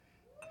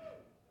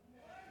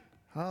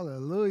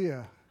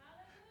Hallelujah.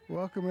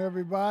 Welcome,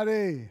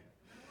 everybody.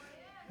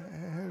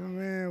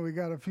 Amen. We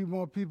got a few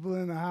more people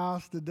in the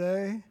house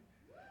today.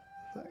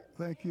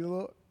 Thank you,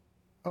 Lord.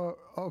 Oh,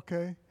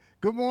 okay.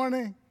 Good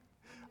morning.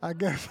 I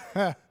guess.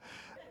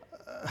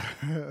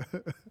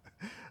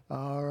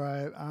 All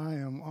right. I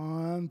am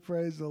on.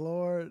 Praise the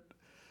Lord.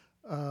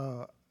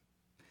 Uh,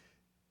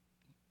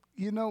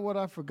 you know what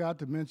I forgot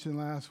to mention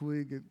last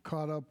week? It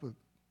caught up with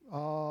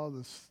all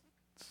this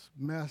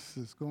mess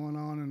that's going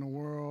on in the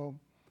world.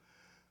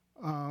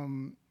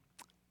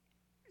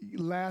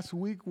 Last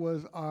week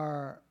was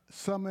our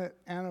summit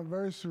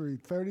anniversary,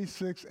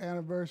 36th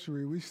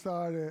anniversary. We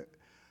started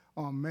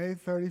on May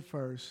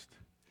 31st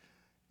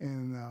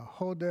in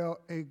Hodel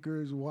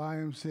Acres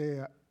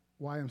YMCA,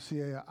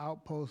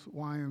 Outpost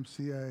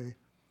YMCA,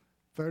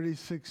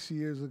 36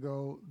 years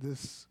ago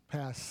this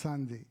past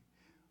Sunday.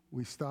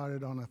 We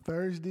started on a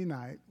Thursday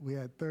night. We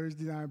had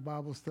Thursday night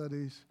Bible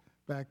studies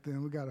back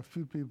then. We got a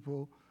few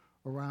people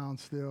around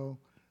still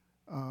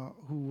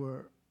who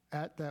were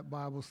at that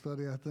Bible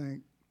study, I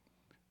think.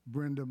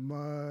 Brenda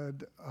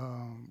Mudd,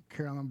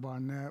 Carolyn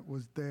Barnett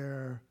was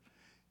there,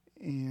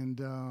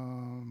 and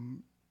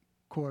of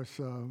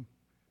course,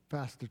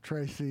 Pastor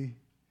Tracy.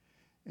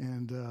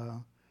 And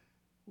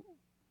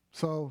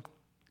so,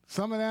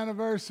 summit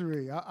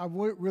anniversary. I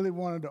really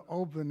wanted to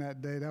open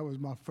that day. That was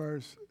my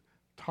first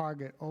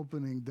target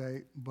opening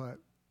date, but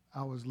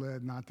I was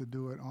led not to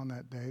do it on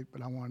that date,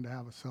 but I wanted to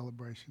have a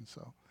celebration.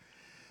 So,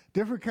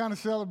 different kind of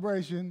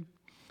celebration.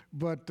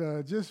 But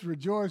just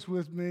rejoice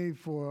with me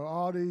for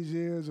all these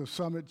years of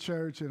Summit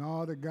Church and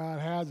all that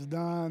God has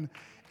done,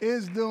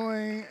 is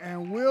doing,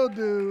 and will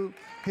do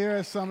here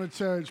at Summit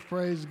Church.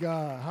 Praise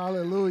God.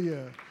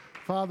 Hallelujah.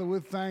 Father,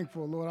 we're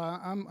thankful. Lord,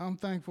 I'm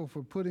thankful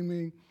for putting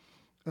me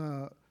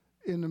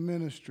in the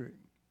ministry.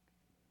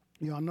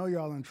 I know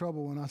y'all in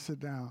trouble when I sit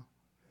down.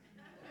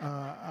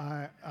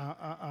 I'm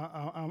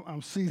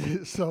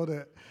seated so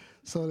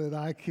that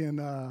I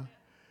can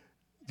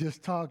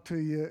just talk to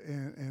you,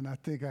 and I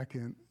think I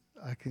can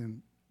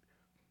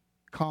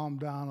calm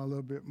down a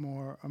little bit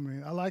more. I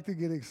mean, I like to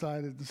get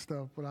excited and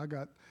stuff, but I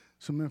got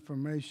some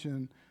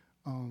information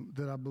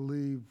that I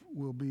believe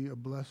will be a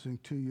blessing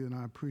to you, and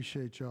I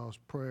appreciate y'all's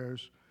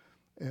prayers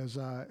as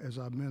I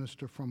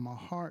minister from my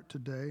heart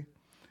today.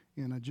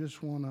 And I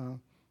just want to,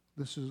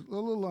 this is a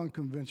little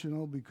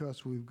unconventional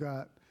because we've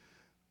got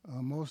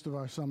most of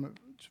our Summit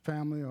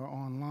family are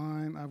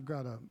online. I've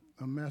got a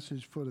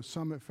message for the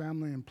Summit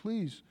family, and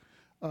please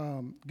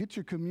get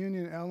your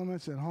communion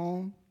elements at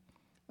home.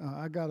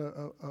 I got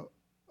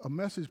a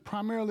message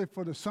primarily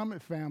for the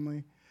Summit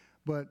family,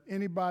 but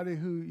anybody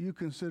who you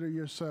consider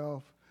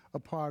yourself a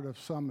part of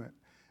Summit.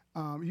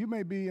 You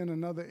may be in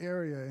another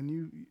area and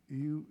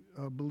you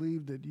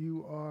believe that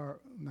you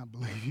are, not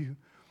believe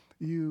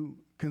you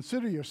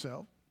consider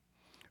yourself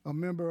a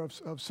member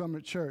of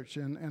Summit Church,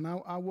 and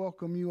I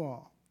welcome you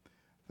all.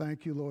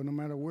 Thank you, Lord. No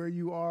matter where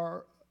you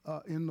are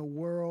in the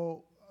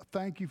world,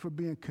 thank you for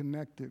being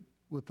connected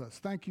with us.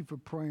 Thank you for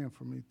praying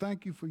for me.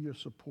 Thank you for your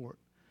support.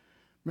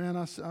 Man,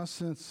 I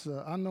sense,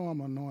 I know I'm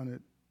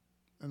anointed,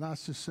 and I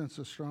just sense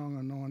a strong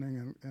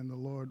anointing, and the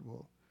Lord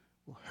will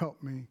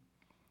help me.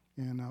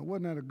 And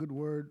wasn't that a good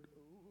word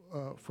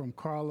from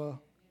Carla?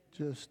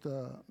 Just,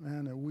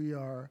 man, that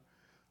we're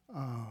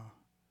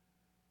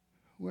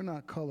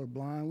not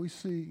colorblind. We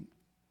see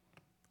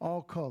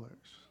all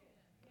colors.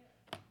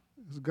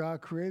 Because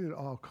God created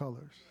all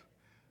colors,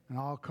 and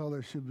all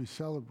colors should be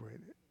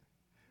celebrated,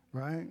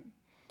 right?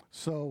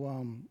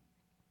 So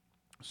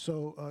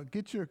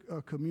get your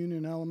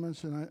communion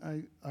elements,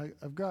 and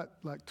I've got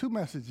like two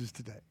messages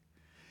today.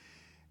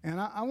 And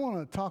I want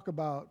to talk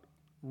about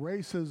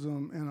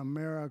racism in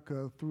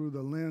America through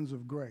the lens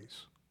of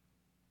grace.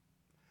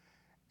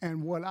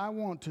 And what I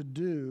want to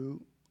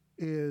do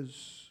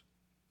is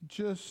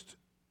just,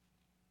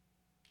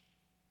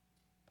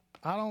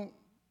 I don't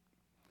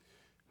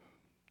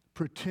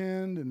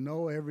pretend to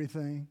know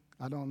everything.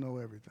 I don't know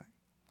everything.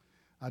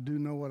 I do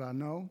know what I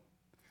know,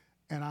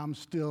 and I'm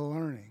still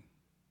learning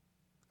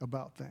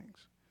about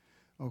things,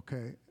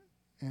 okay?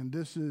 And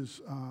this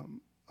is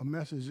a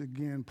message,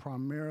 again,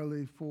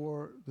 primarily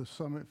for the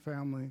Summit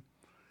family,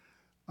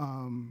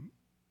 and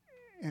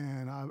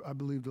I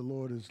believe the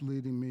Lord is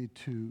leading me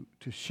to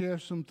share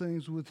some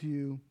things with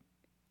you,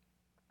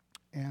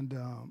 and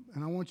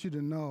I want you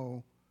to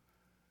know,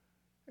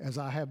 as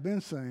I have been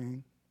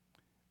saying,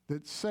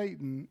 that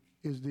Satan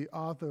is the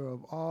author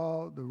of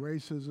all the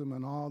racism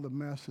and all the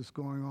mess that's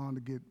going on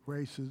to get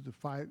races, to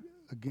fight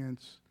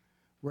against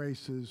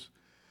races.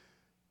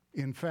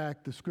 In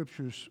fact, the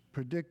scriptures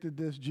predicted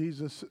this.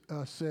 Jesus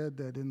said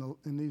that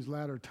in these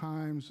latter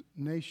times,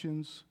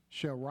 nations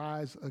shall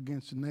rise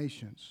against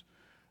nations.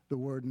 The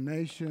word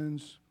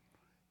nations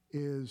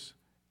is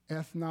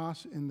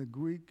ethnos in the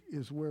Greek,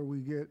 is where we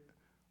get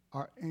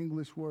our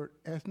English word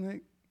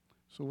ethnic.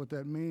 So what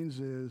that means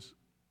is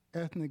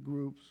ethnic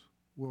groups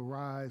will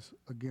rise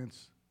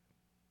against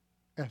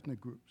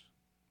ethnic groups.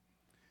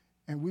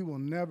 And we will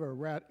never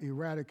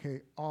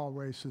eradicate all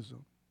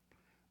racism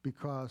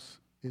because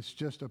it's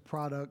just a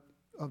product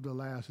of the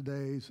last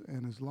days,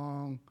 and as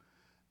long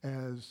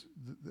as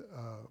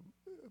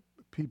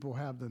people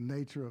have the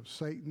nature of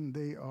Satan,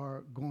 they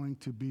are going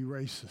to be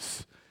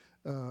racist.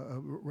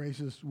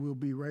 Racists will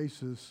be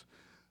racist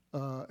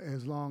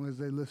as long as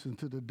they listen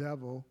to the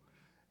devil,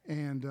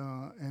 and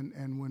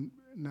when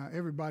now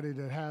everybody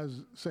that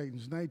has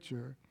Satan's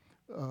nature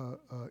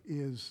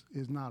is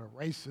not a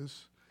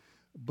racist,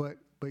 but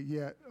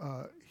yet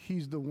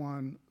he's the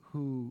one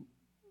who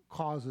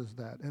causes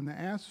that. And the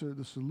answer,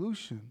 the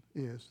solution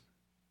is,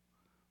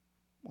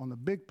 on the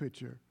big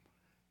picture,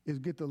 is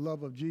get the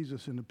love of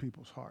Jesus into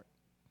people's heart.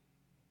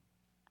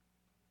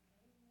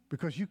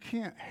 Because you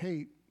can't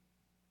hate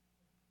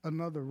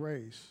another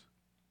race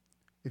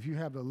if you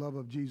have the love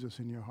of Jesus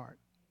in your heart.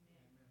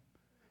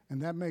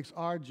 And that makes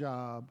our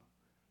job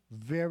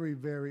very,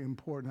 very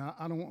important.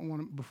 I don't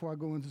want to, before I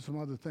go into some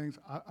other things,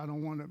 I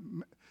want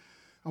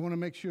to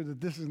make sure that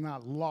this is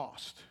not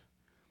lost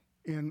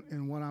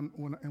in what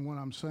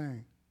I'm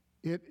saying.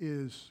 It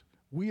is,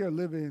 we are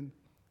living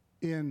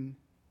in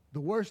the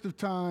worst of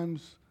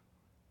times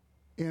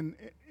in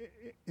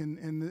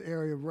the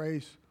area of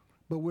race,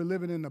 but we're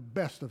living in the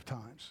best of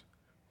times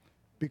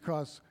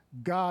because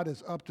God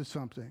is up to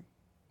something,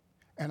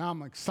 and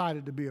I'm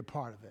excited to be a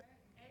part of it.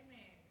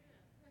 Amen.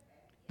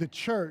 The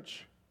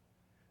church,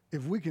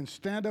 if we can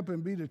stand up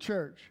and be the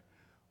church,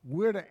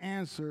 we're the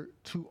answer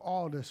to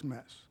all this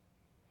mess.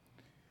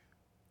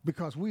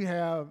 Because we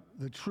have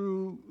the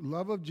true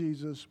love of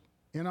Jesus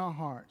in our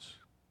hearts.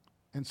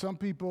 And some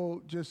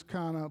people just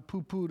kind of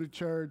poo-poo the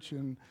church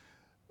and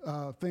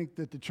think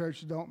that the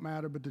church don't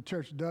matter, but the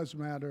church does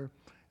matter.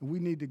 And we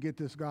need to get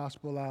this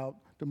gospel out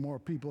to more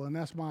people. And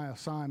that's my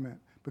assignment.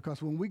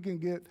 Because when we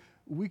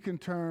can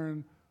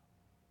turn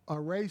a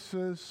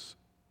racist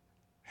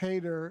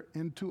hater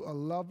into a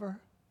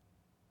lover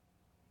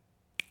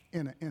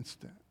in an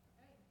instant.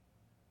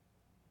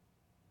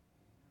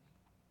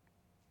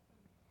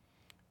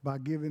 By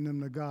giving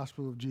them the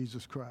gospel of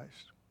Jesus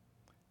Christ.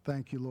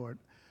 Thank you, Lord.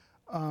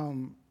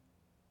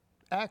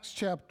 Acts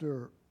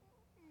chapter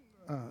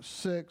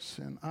 6,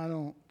 and I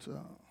don't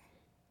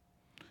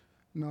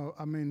know,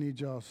 I may need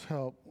y'all's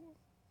help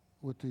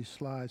with these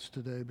slides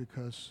today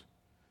because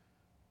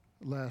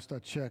last I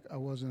checked, I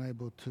wasn't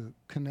able to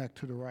connect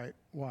to the right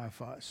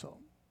Wi-Fi. So,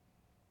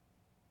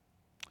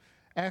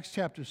 Acts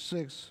chapter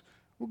 6,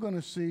 we're going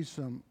to see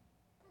some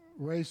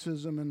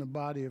racism in the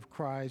body of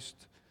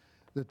Christ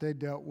that they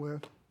dealt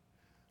with.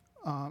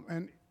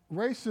 And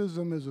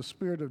racism is a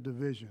spirit of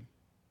division,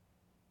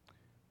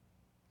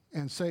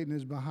 and Satan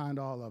is behind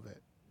all of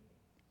it.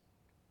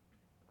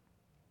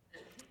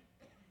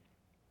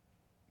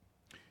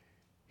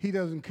 He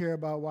doesn't care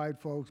about white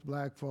folks,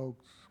 black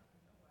folks,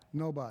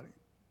 nobody.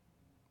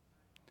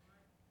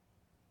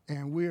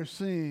 And we're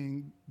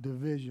seeing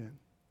division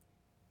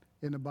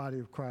in the body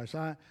of Christ.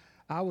 I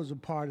was a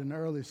part in the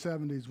early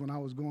 70s when I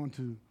was going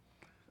to,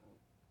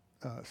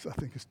 I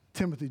think it's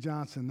Timothy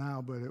Johnson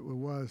now, but it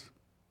was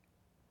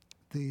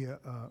the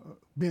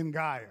Ben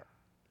Geyer.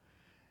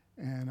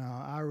 And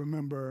I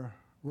remember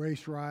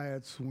race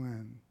riots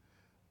when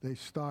they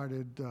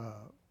started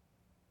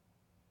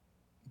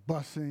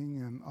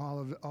busing and all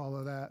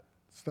of that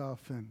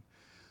stuff. And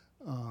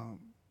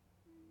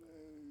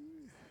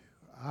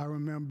I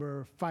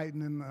remember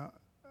fighting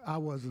I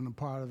wasn't a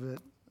part of it,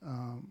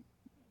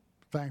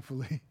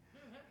 thankfully.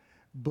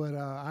 But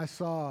I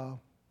saw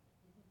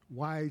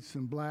whites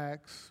and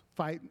blacks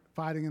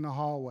fighting in the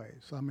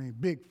hallways. I mean,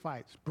 big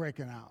fights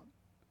breaking out.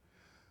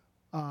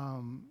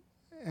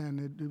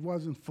 And it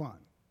wasn't fun.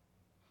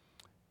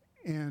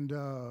 And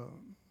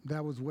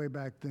that was way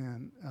back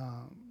then.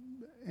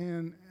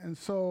 And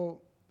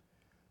so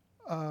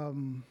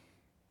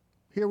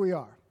here we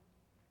are.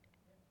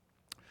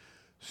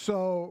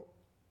 So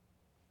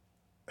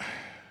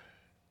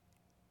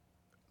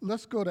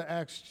let's go to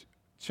Acts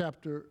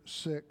chapter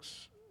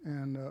 6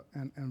 and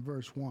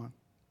verse 1.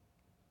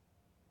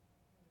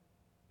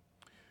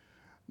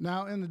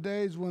 Now, in the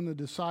days when the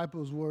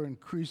disciples were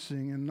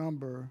increasing in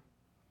number,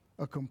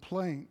 a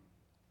complaint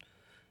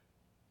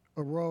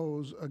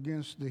arose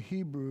against the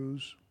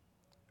Hebrews.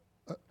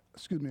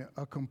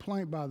 A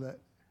complaint by the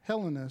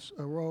Hellenists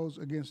arose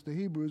against the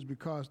Hebrews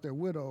because their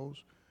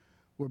widows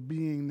were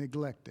being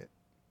neglected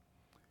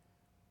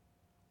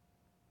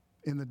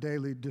in the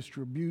daily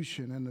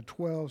distribution. And the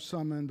 12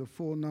 summoned the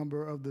full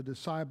number of the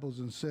disciples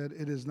and said,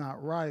 "It is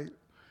not right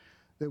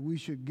that we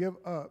should give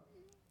up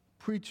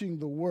preaching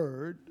the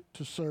word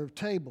to serve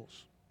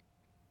tables.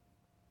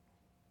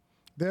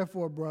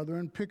 Therefore,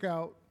 brethren, pick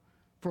out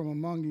from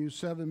among you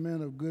 7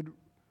 men of good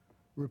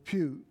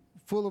repute,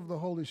 full of the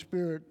Holy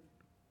Spirit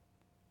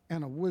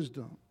and of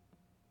wisdom,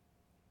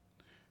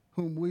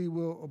 whom we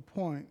will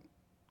appoint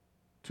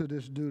to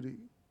this duty."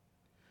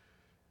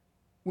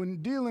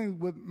 When dealing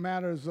with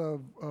matters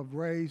of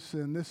race,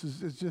 and this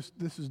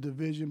is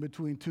division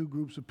between two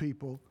groups of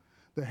people.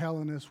 The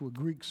Hellenists were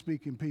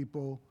Greek-speaking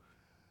people,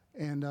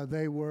 and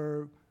they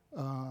were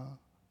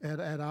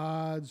at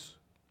odds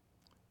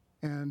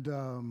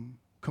and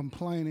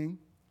complaining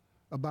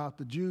about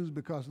the Jews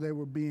because they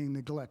were being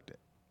neglected.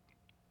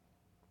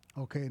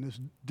 okay, in this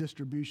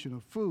distribution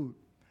of food.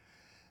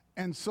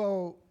 And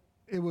so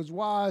it was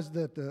wise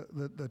that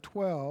the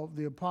 12,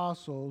 the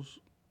apostles,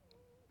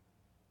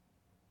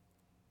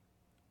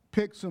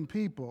 picked some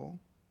people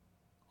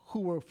who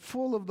were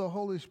full of the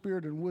Holy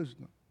Spirit and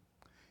wisdom.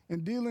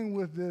 In dealing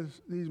with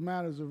these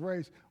matters of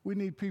race, we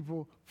need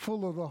people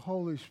full of the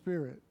Holy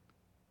Spirit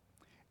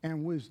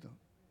and wisdom,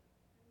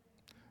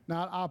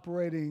 not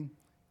operating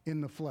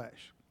in the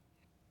flesh.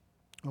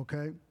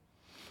 Okay?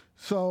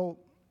 So,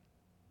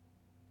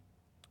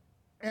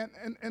 and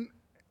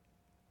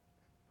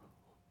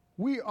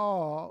we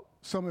all,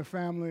 Summit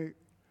family,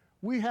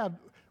 we have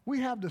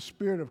the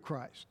Spirit of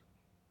Christ.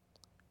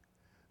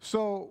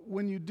 So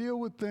when you deal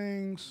with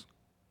things,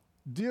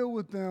 deal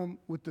with them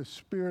with the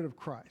Spirit of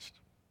Christ.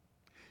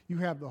 You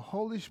have the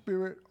Holy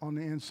Spirit on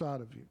the inside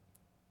of you.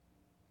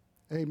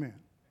 Amen.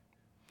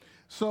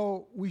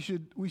 So we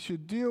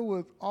should deal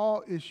with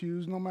all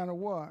issues, no matter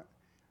what,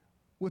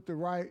 with the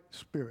right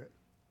spirit.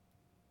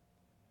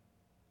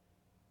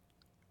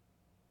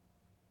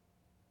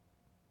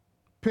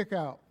 Pick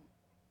out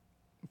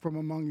from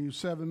among you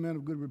 7 men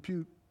of good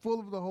repute, full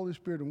of the Holy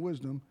Spirit and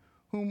wisdom,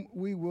 whom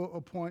we will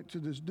appoint to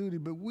this duty,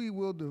 but we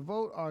will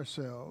devote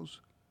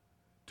ourselves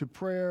to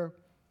prayer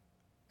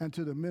and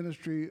to the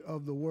ministry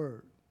of the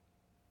word.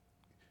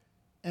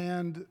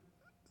 And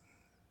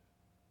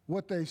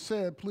what they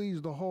said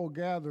pleased the whole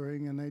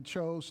gathering, and they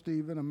chose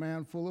Stephen, a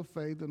man full of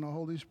faith and the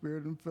Holy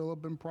Spirit, and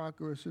Philip and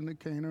Prochorus and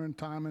Nicanor and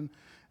Timon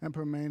and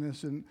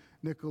Parmenas and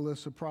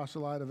Nicholas, a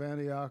proselyte of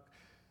Antioch.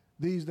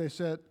 These they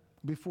set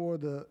before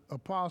the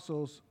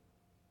apostles,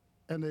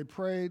 and they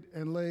prayed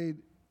and laid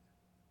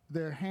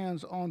their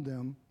hands on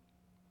them,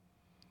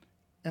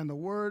 and the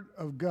word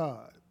of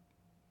God,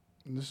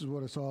 and this is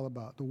what it's all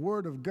about, the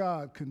word of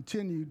God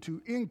continued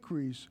to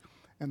increase,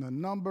 and the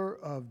number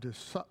of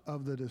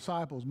the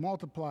disciples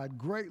multiplied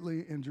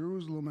greatly in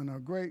Jerusalem, and a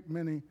great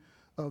many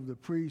of the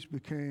priests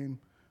became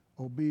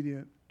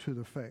obedient to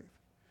the faith.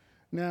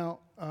 Now,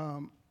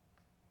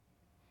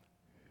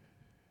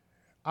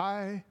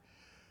 I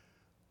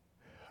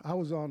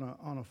was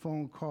on a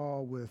phone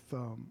call with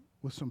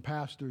some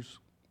pastors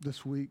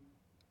this week,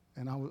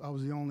 and I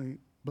was the only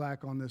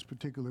black on this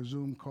particular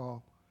Zoom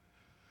call,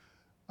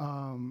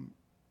 and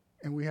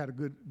we had a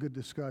good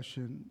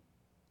discussion.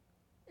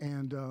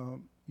 And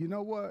you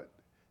know what?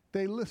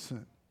 They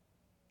listened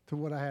to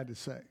what I had to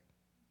say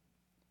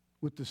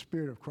with the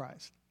Spirit of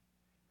Christ.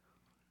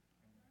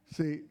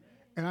 See,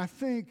 and I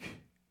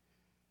think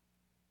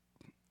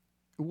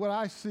what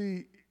I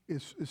see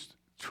is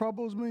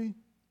troubles me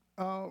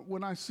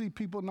when I see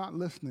people not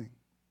listening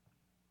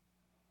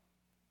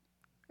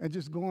and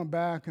just going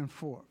back and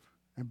forth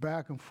and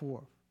back and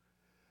forth.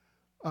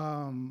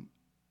 And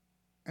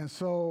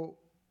so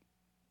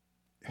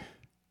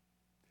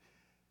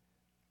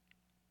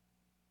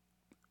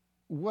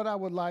what I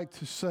would like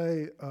to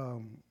say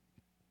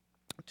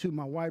to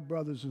my white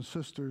brothers and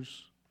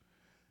sisters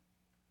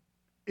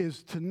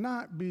is to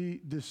not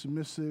be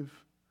dismissive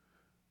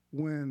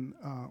when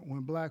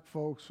black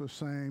folks are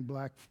saying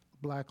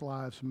Black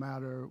Lives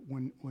Matter,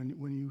 when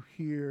you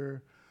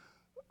hear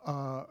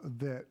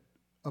that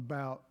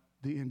about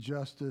the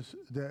injustice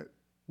that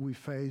we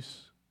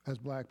face as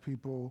black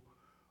people,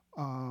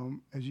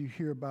 as you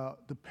hear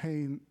about the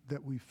pain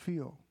that we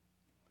feel.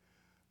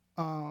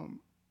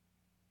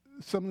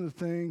 Some of the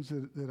things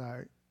that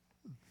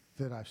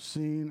I've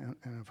seen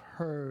and have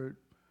heard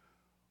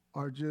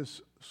are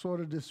just sort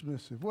of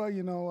dismissive. Well,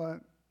 you know what?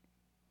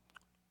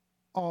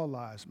 All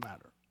lives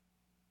matter.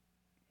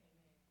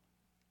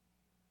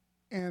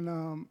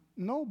 And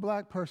no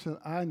black person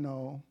I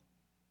know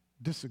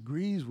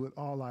disagrees with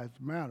all lives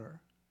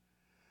matter.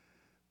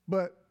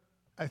 But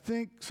I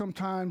think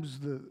sometimes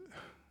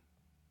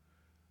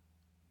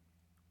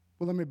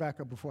well, let me back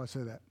up before I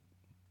say that.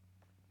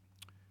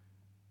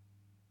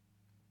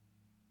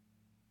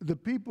 The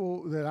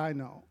people that I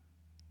know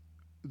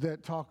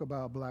that talk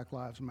about Black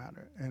Lives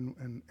Matter,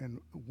 and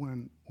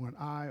when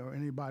I or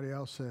anybody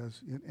else says,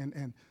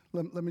 and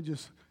let me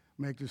just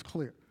make this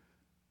clear,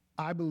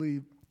 I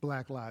believe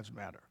Black Lives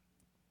Matter.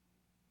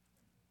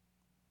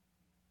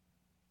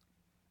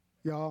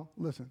 Y'all,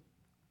 listen,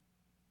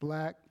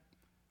 Black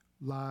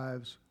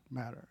Lives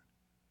Matter.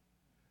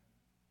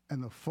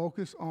 And the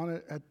focus on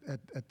it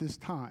at this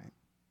time,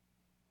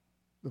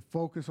 the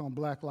focus on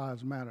Black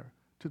Lives Matter,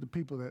 to the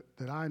people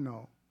that I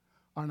know,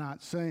 are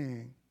not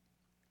saying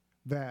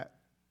that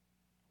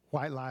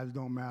white lives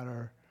don't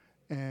matter.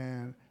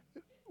 And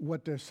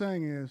what they're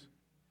saying is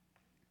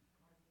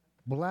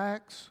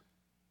blacks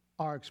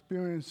are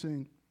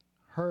experiencing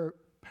hurt,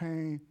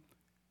 pain,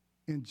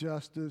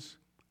 injustice,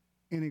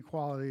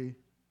 inequality.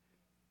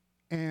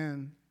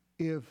 And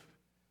if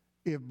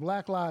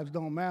black lives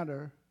don't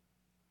matter,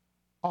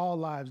 all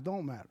lives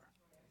don't matter.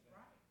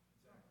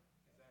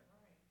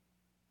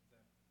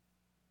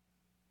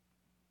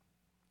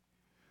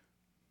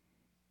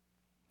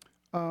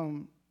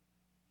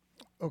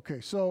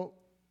 Okay, so,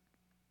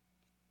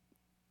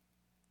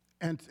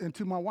 and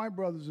to my white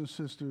brothers and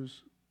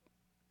sisters,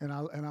 and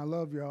I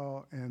love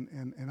y'all,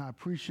 and I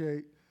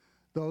appreciate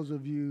those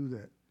of you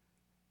that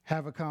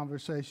have a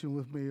conversation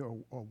with me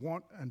or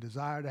want and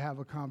desire to have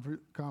a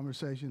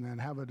conversation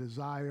and have a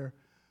desire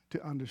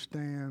to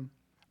understand,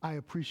 I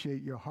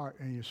appreciate your heart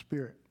and your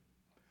spirit.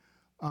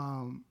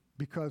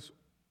 Because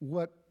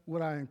what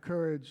I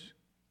encourage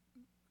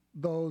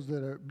those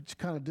that are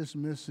kind of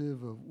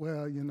dismissive of,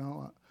 well,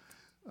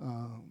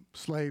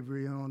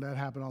 slavery, that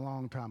happened a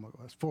long time ago.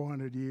 It's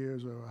 400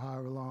 years or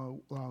however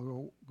long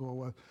ago it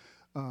was.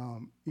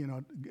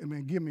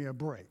 Give me a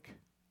break.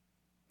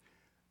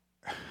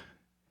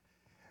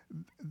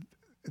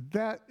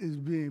 That is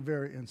being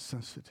very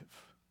insensitive.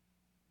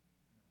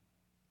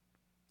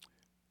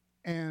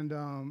 And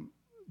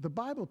the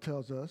Bible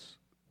tells us,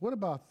 what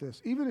about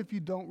this? Even if you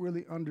don't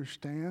really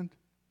understand,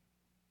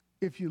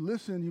 if you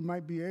listen, you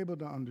might be able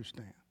to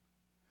understand.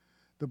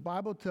 The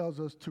Bible tells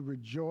us to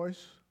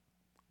rejoice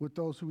with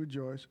those who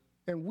rejoice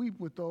and weep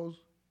with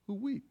those who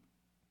weep.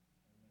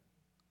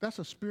 That's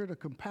a spirit of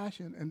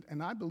compassion,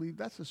 and I believe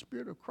that's the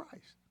spirit of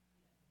Christ.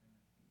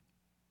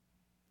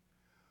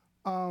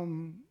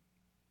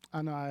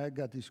 I know I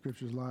got these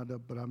scriptures lined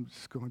up, but I'm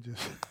just going to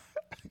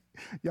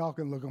y'all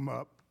can look them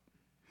up.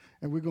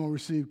 And we're going to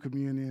receive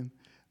communion.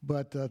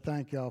 But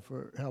thank y'all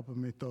for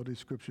helping me throw these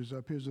scriptures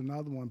up. Here's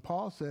another one.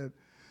 Paul said,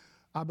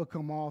 I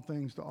become all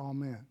things to all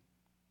men.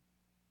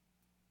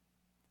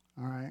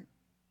 All right?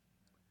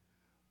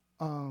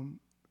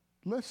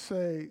 Let's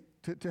say,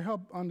 to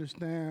help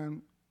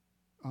understand,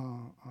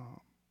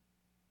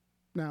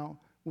 now,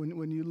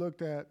 when you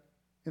looked at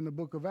in the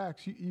book of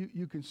Acts,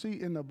 you can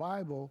see in the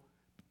Bible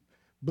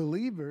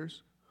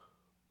believers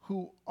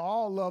who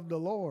all loved the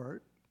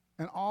Lord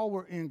and all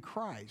were in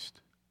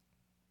Christ.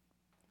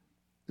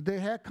 They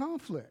had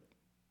conflict,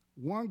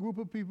 one group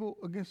of people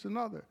against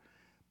another,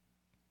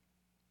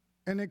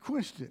 and they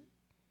quenched it.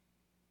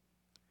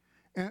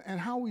 And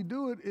how we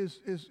do it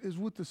is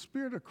with the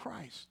Spirit of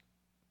Christ.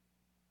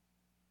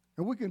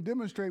 And we can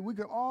demonstrate, we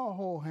can all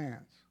hold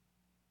hands.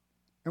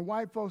 And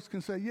white folks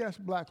can say, yes,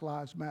 Black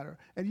Lives Matter.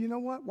 And you know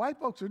what? White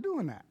folks are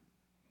doing that.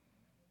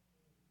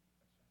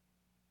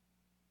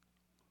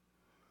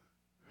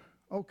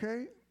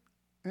 Okay?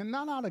 And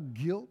not out of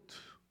guilt.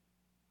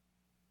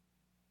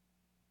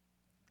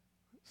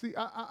 See,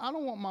 I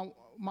don't want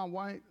my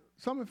white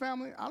Summit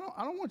family, I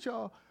don't want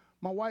y'all,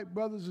 my white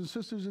brothers and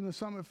sisters in the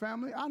Summit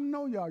family. I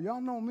know y'all.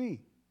 Y'all know me.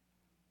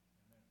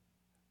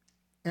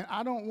 And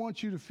I don't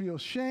want you to feel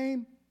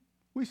shame.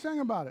 We sang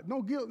about it.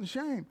 No guilt and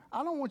shame.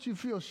 I don't want you to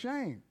feel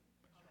shame.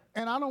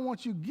 And I don't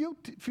want you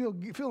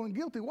feeling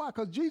guilty. Why?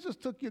 Because Jesus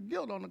took your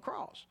guilt on the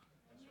cross.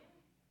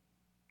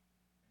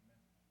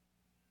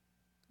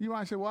 You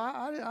might say, well,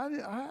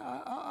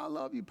 I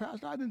love you,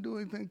 Pastor. I didn't do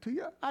anything to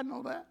you. I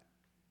know that.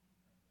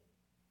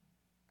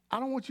 I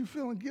don't want you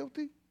feeling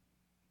guilty.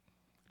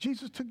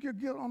 Jesus took your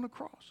guilt on the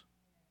cross.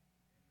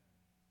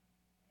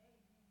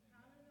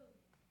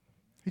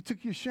 He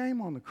took your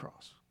shame on the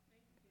cross.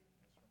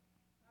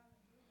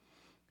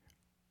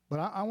 But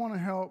I want to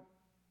help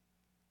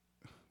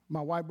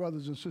my white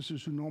brothers and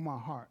sisters who know my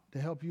heart to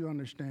help you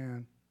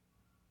understand,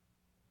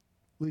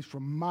 at least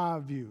from my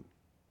view,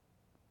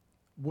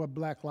 what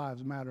Black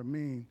Lives Matter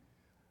mean.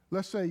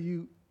 Let's say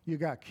you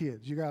got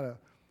kids. You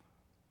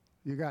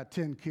got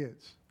 10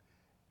 kids.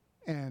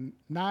 And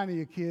 9 of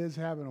your kids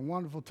having a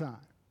wonderful time.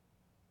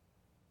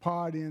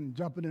 Partying,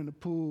 jumping in the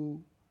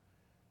pool,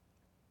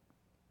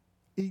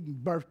 eating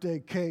birthday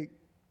cake,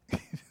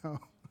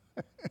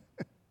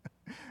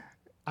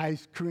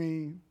 ice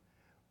cream.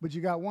 But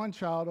you got one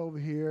child over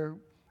here,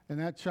 and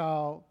that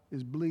child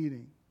is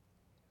bleeding.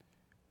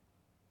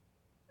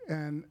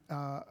 And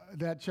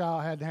that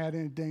child hadn't had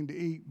anything to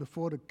eat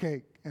before the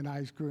cake and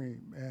ice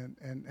cream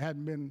and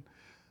hadn't been,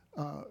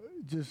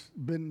 just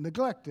been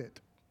neglected.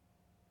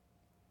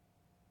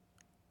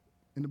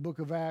 In the book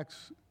of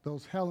Acts,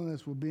 those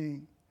Hellenists were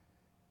being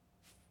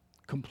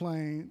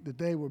complained that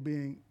they were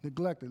being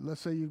neglected.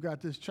 Let's say you've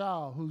got this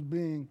child who's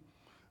being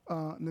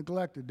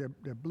neglected.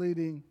 They're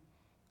bleeding.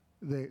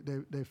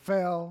 They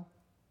fell,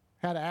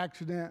 had an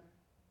accident,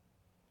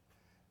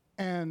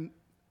 and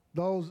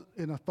those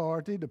in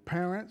authority, the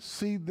parents,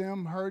 see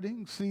them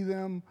hurting, see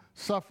them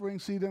suffering,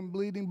 see them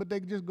bleeding, but they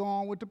just go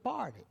on with the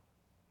party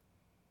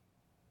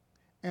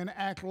and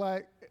act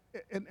like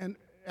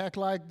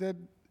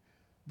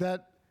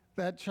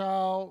that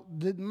child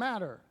didn't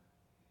matter.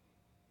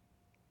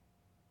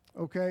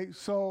 Okay,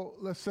 so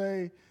let's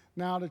say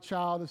now the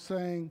child is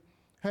saying,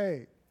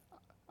 hey,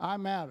 I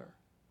matter.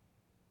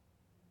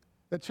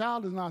 The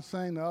child is not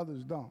saying the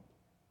others don't.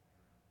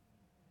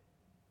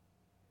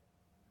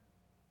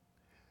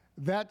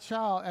 That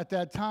child at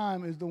that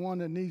time is the one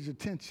that needs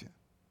attention.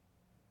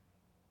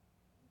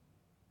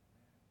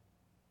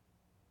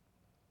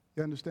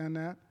 You understand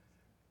that?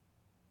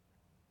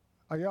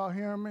 Are y'all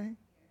hearing me?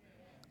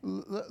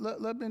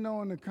 Let me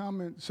know in the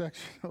comment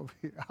section over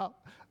here.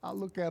 I'll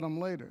look at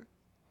them later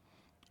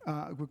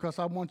because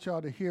I want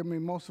y'all to hear me.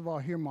 Most of all,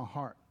 hear my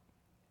heart.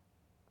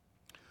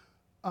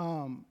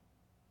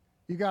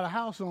 You got a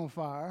house on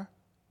fire,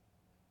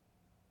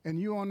 and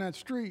you're on that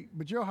street,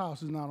 but your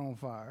house is not on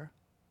fire.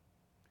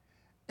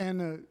 And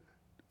the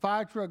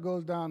Fire truck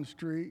goes down the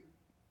street,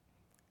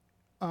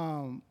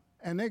 and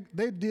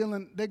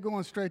they're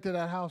going straight to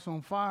that house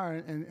on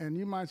fire, and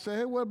you might say,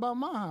 hey, what about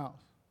my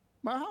house?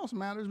 My house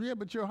matters, yeah,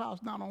 but your house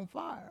not on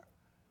fire.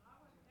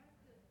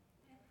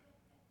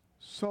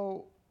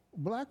 So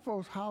black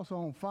folks' house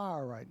on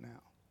fire right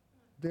now.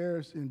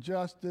 There's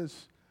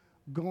injustice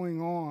going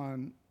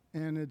on,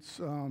 and it's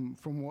from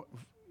what,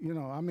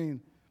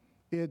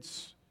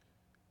 it's,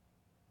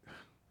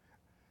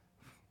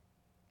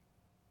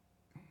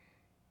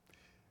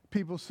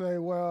 people say,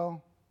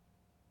 well,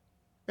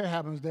 it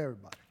happens to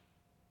everybody.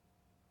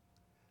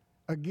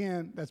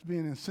 Again, that's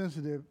being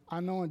insensitive. I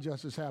know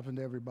injustice happens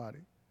to everybody,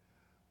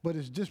 but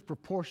it's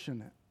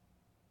disproportionate.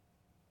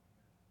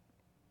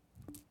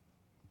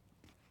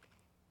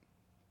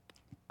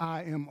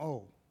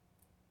 IMO,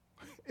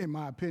 in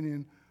my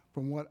opinion,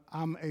 from what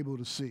I'm able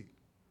to see.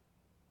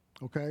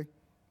 Okay?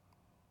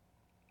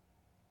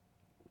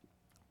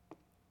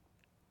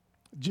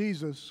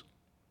 Jesus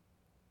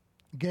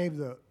gave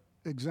the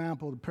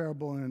example, the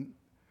parable in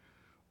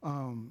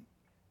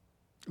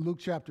Luke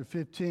chapter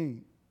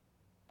 15,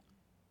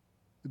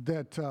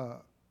 that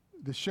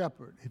the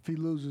shepherd, if he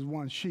loses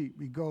one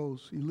sheep, he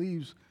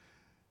leaves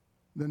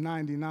the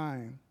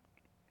 99,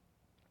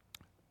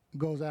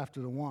 goes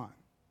after the one.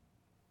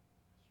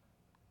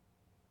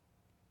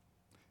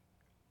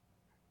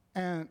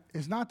 And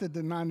it's not that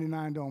the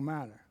 99 don't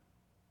matter.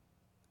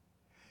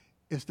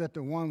 It's that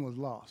the one was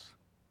lost.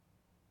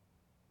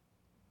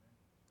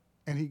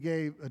 And he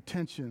gave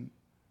attention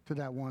to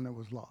that one that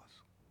was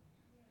lost.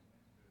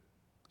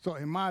 So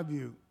in my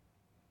view,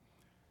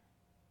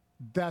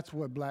 that's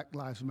what Black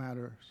Lives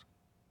Matter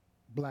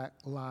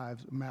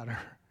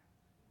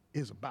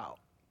is about.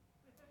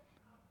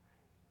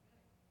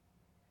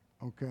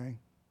 Okay?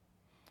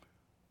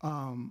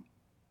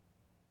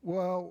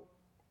 Well,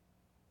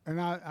 and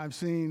I've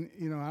seen,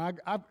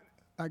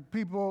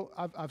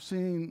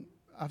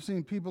 I've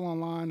seen people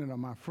online that are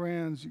my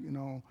friends.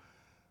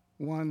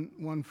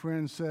 One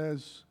friend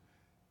says,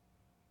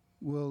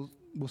 "Will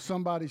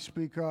somebody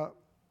speak up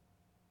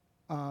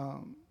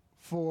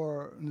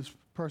for?" And this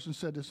person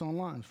said this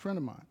online. A friend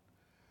of mine.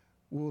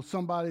 Will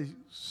somebody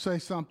say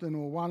something?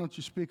 Or why don't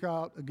you speak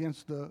out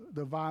against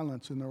the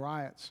violence and the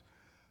riots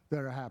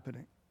that are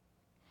happening?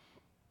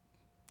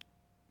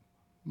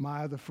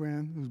 My other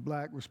friend, who's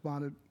black,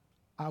 responded,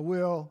 I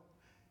will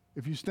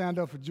if you stand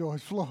up for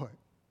George Floyd.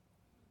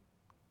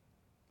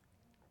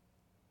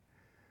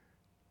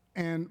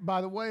 And by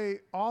the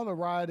way, all the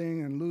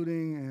rioting and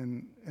looting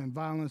and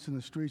violence in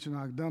the streets are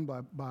not done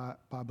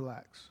by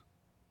blacks.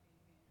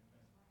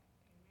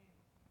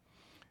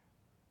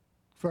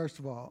 First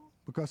of all,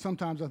 because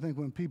sometimes I think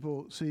when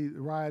people see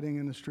rioting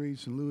in the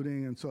streets and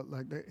looting and so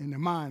like that, in their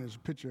mind is a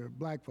picture of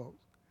black folks.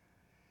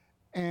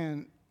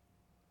 And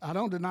I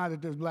don't deny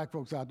that there's black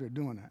folks out there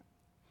doing that.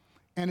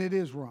 And it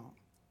is wrong.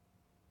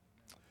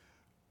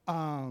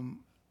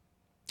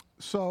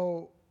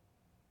 So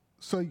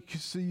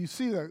you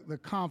see the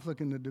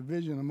conflict and the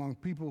division among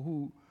people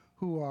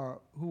who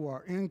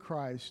are in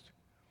Christ,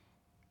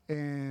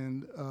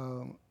 and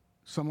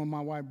some of my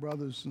white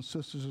brothers and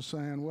sisters are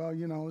saying, well,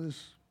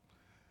 this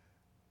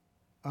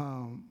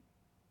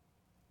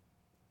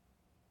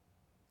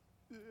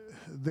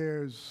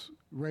there's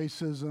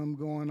racism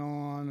going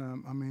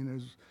on.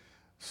 There's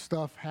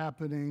stuff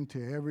happening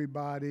to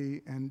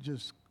everybody, and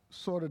just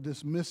sort of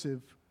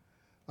dismissive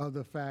of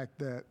the fact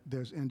that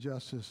there's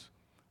injustice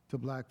to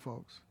black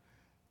folks.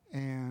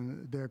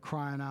 And they're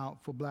crying out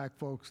for black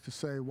folks to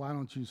say, why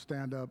don't you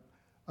stand up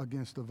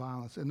against the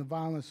violence? And the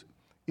violence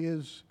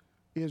is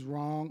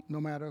wrong, no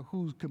matter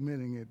who's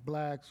committing it,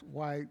 blacks,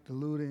 white, the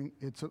looting,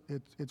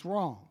 it's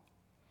wrong.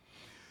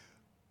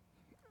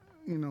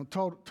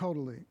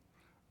 Totally.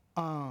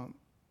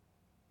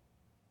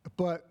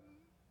 But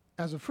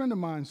as a friend of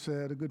mine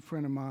said, a good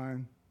friend of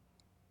mine,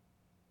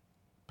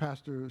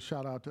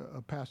 shout out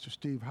to Pastor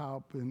Steve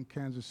Haupt in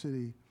Kansas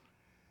City,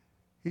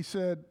 he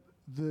said,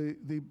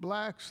 the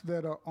blacks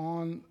that are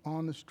on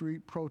the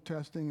street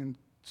protesting and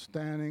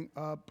standing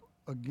up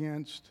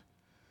against,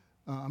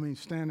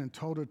 standing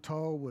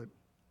toe-to-toe with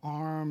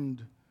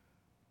armed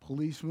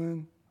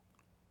policemen,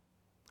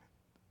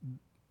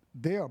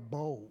 they are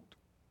bold.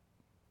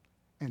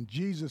 And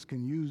Jesus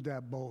can use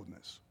that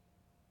boldness.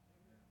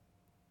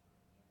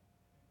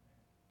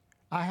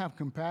 I have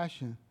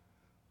compassion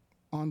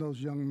on those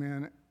young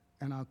men,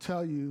 and I'll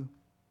tell you,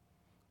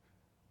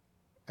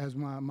 as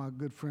my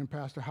good friend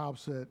Pastor Haupt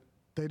said,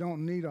 they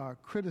don't need our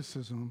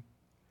criticism,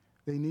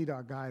 they need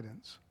our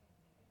guidance.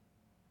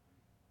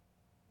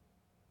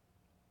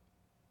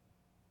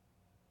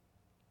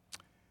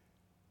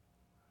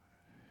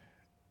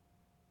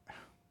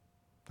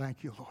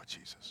 Thank you, Lord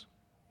Jesus.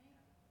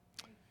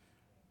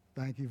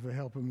 Thank you for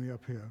helping me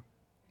up here.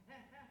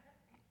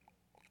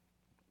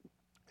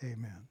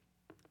 Amen.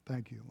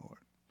 Thank you, Lord.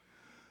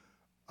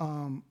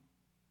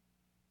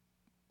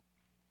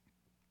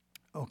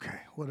 Okay,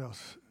 what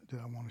else did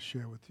I want to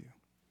share with you?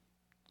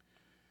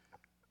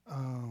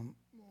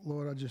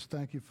 Lord, I just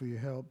thank you for your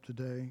help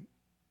today.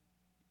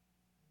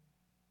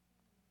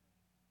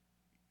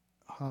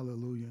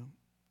 Hallelujah.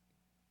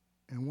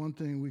 And one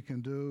thing we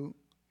can do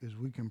is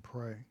we can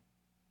pray.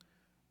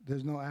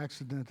 There's no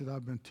accident that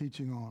I've been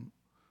teaching on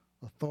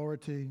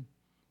authority,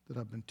 that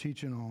I've been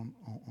teaching on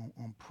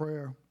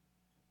prayer.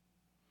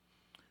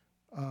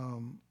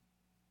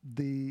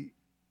 The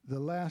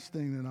last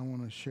thing that I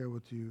want to share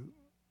with you,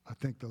 I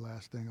think the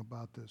last thing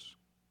about this.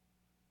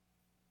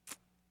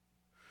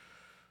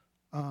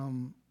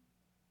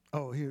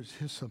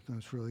 Here's something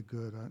that's really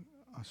good.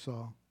 I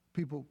saw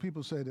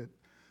people say that,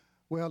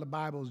 well, the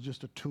Bible is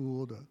just a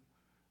tool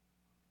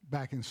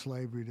back in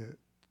slavery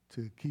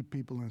to keep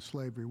people in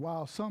slavery.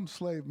 While some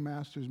slave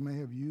masters may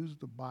have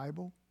used the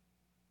Bible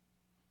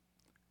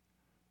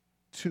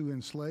to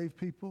enslave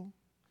people,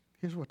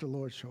 here's what the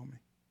Lord showed me.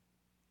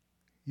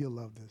 You'll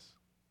love this.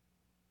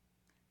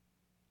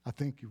 I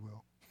think you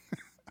will.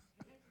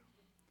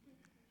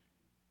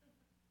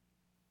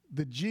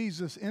 The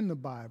Jesus in the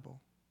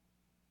Bible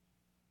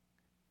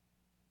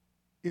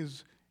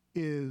is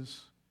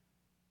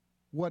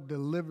what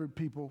delivered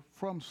people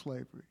from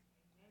slavery.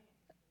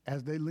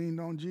 As they leaned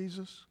on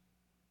Jesus,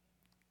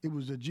 it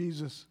was the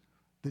Jesus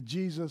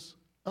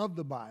of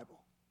the Bible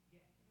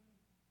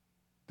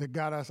that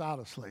got us out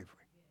of slavery.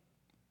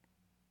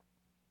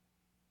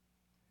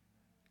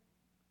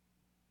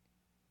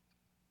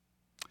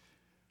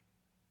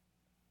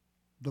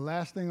 The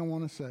last thing I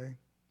want to say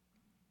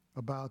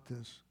about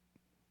this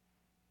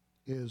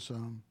is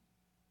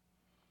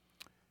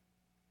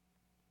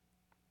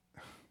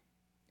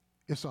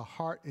it's a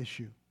heart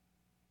issue.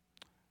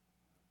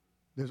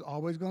 There's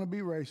always going to be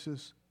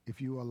racists.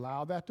 If you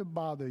allow that to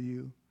bother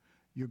you,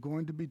 you're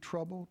going to be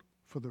troubled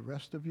for the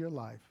rest of your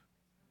life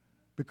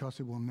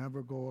because it will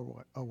never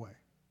go away.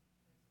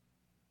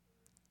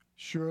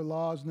 Sure,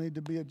 laws need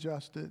to be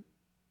adjusted.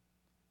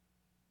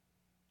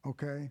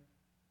 Okay?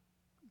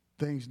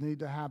 Things need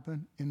to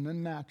happen in the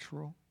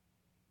natural.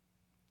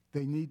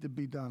 They need to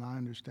be done. I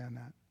understand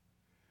that.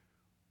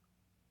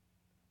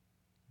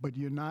 But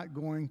you're not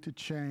going to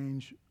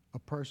change a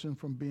person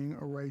from being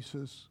a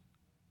racist,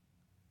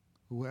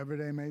 whoever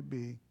they may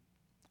be,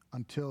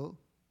 until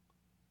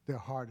their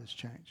heart is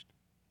changed.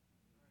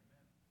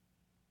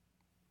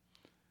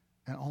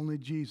 And only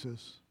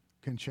Jesus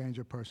can change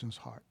a person's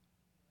heart.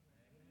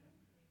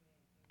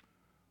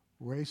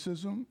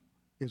 Racism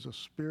is a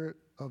spirit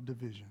of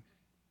division.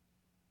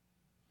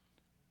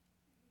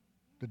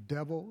 The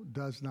devil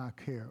does not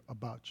care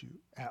about you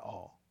at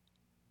all.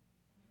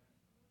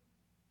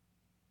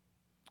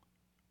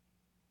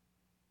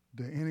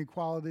 The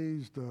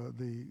inequalities, the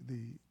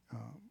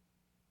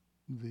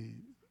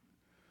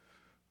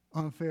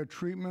unfair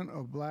treatment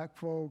of black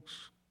folks,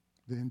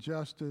 the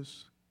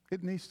injustice,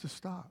 it needs to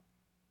stop.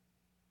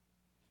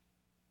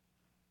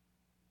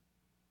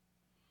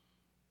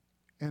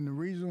 And the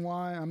reason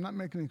why, I'm not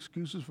making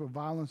excuses for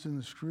violence in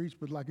the streets,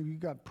 but like if you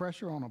got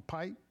pressure on a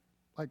pipe,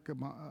 like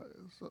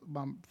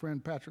my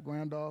friend Patrick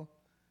Randolph,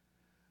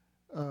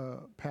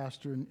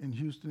 pastor in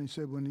Houston, he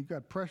said when you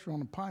got pressure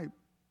on a pipe,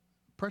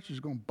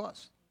 pressure's going to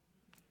bust.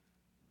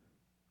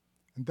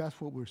 And that's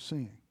what we're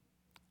seeing.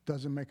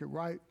 Doesn't make it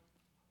right,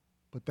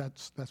 but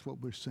that's what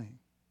we're seeing.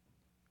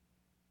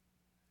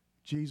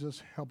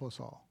 Jesus, help us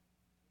all.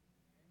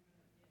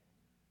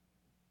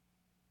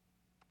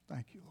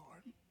 Thank you,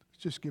 Lord.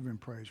 Just give him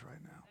praise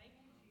right now.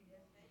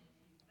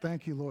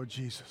 Thank you, Lord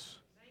Jesus.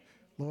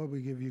 Lord,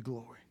 we give you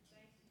glory.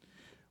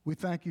 We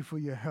thank you for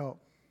your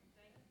help.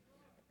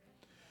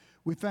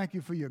 We thank you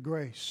for your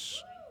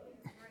grace.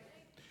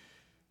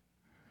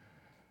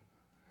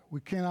 We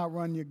can't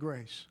outrun your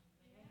grace.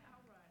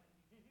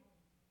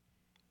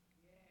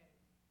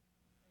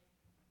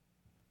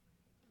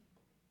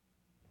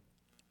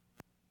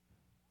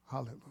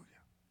 Hallelujah.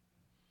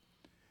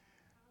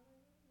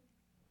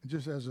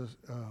 Just as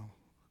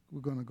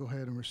we're going to go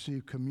ahead and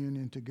receive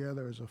communion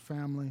together as a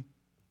family,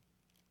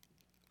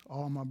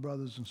 all my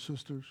brothers and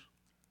sisters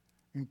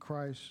in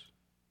Christ,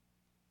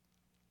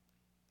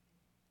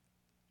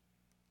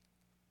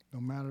 no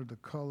matter the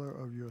color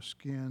of your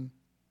skin,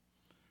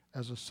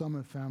 as a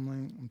Summit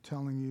family, I'm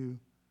telling you,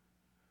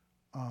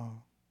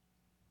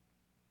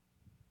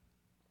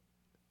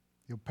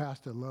 your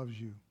pastor loves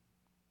you.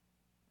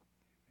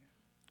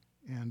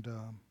 And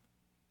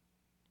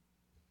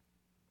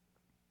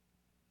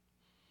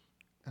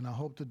I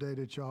hope today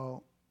that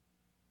y'all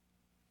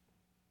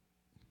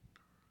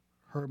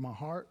heard my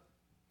heart.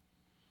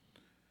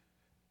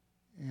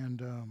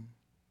 And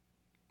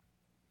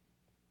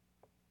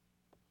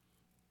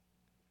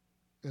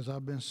as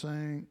I've been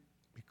saying,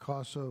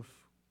 because of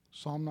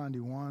Psalm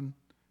 91,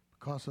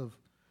 because of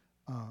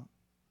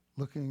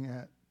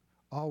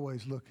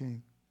always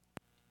looking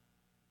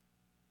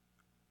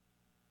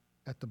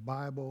at the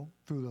Bible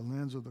through the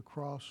lens of the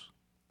cross,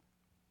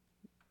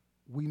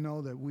 we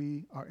know that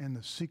we are in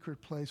the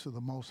secret place of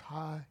the Most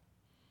High.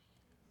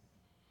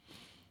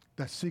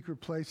 That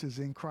secret place is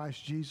in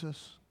Christ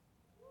Jesus.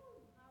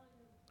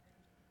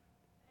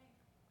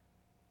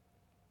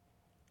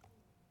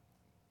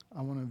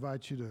 I want to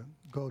invite you to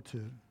go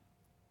to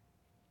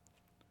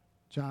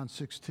John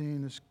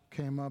 16. This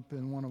came up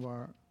in one of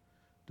our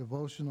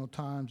devotional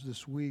times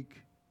this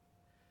week,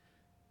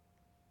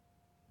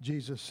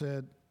 Jesus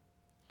said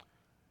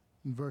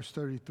in verse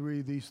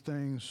 33, "These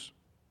things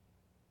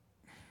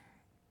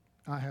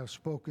I have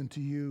spoken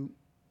to you,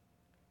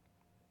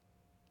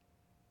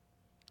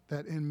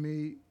 that in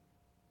me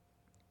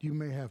you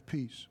may have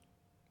peace.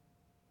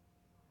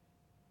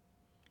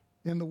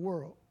 In the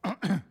world,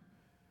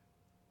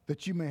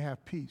 that you may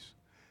have peace."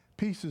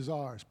 Peace is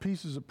ours.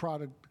 Peace is a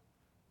product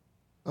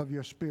of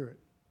your spirit.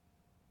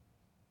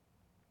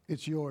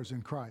 It's yours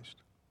in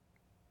Christ.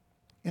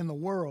 In the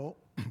world,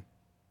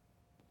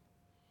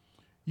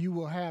 you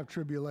will have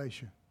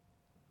tribulation.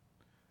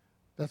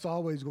 That's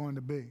always going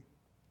to be.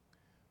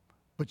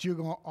 But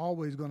you're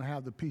always going to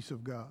have the peace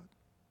of God.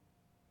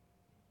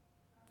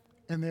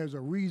 And there's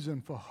a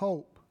reason for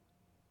hope,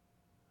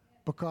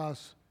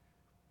 because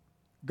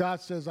God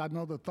says, "I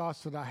know the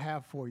thoughts that I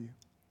have for you.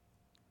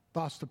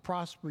 Thoughts to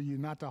prosper you,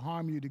 not to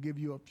harm you, to give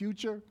you a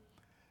future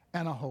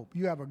and a hope."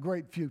 You have a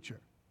great future.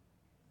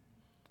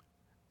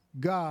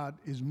 God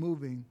is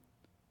moving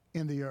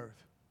in the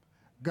earth.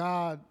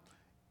 God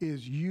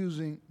is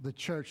using the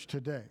church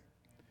today.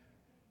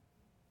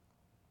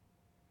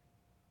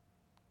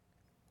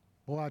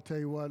 Boy, I tell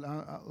you what,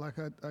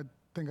 I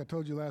think I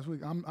told you last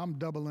week, I'm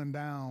doubling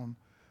down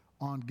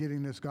on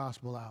getting this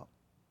gospel out.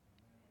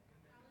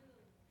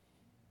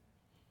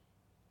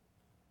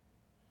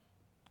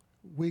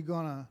 We're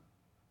going to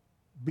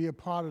be a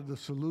part of the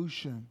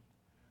solution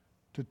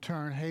to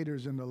turn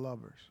haters into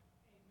lovers.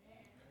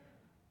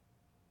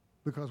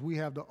 Because we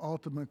have the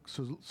ultimate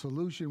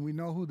solution. We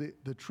know who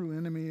the true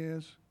enemy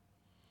is.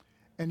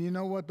 And you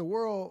know what? The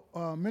world,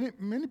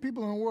 many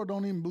people in the world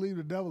don't even believe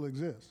the devil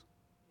exists.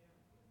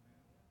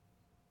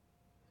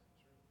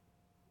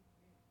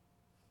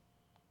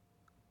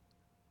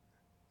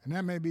 And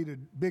that may be the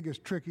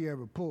biggest trick he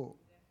ever pulled.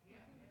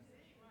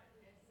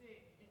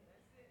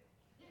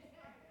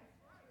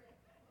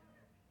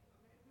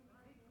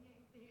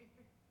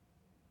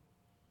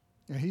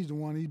 And he's the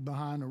one,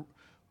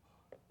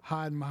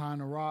 hiding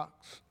behind the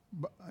rocks,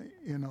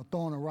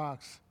 throwing the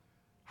rocks,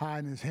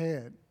 hiding his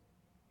head.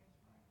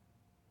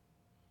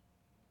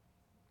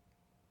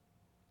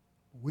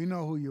 We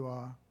know who you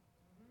are.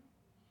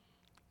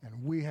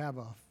 And we have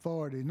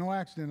authority. No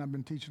accident I've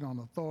been teaching on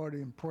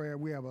authority and prayer.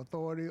 We have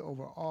authority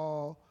over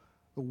all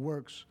the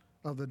works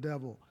of the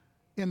devil.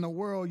 In the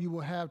world you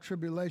will have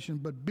tribulation,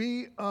 but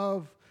be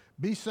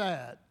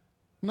sad.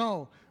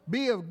 No,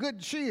 be of good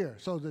cheer.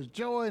 So there's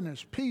joy and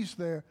there's peace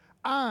there.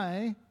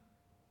 I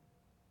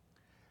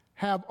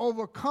have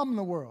overcome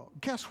the world.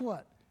 Guess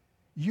what?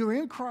 You're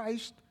in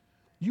Christ.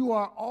 You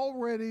are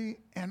already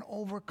an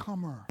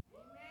overcomer.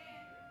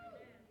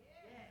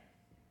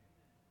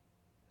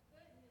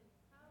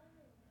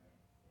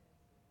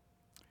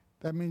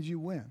 That means you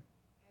win.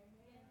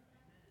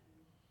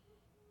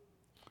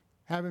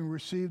 Having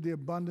received the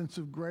abundance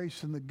of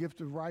grace and the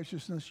gift of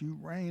righteousness, you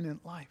reign in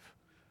life.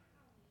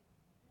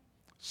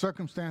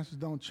 Circumstances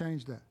don't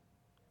change that.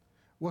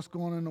 What's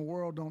going on in the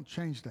world don't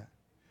change that.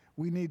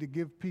 We need to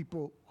give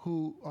people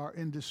who are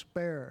in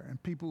despair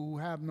and people who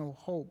have no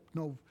hope,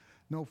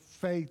 no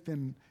faith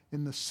in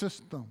the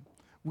system.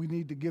 We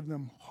need to give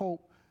them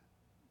hope,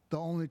 the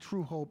only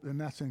true hope, and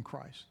that's in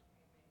Christ.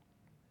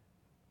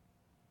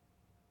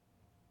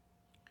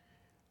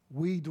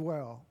 We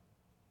dwell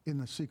in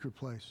the secret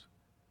place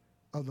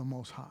of the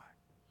Most High.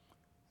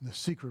 The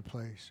secret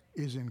place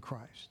is in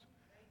Christ,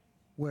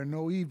 where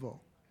no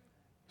evil,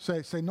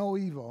 say no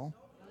evil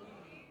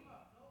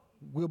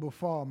will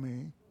befall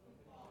me,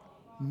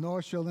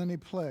 nor shall any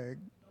plague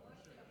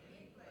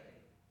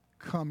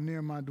come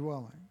near my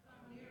dwelling.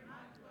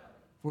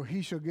 For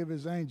he shall give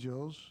his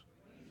angels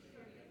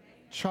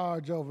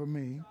charge over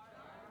me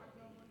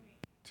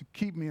to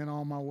keep me in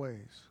all my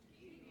ways.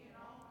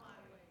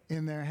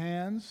 In their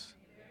hands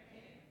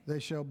they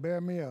shall bear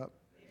me up,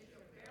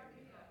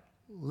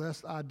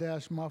 lest I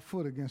dash my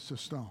foot against a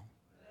stone.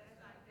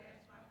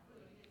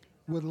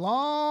 With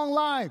long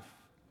life,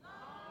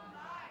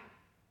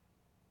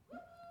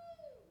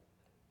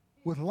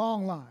 with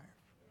long life,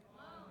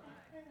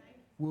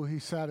 will he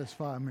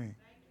satisfy me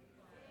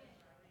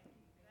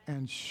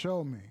and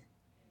show me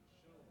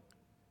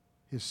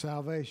his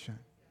salvation,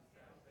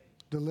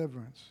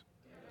 deliverance,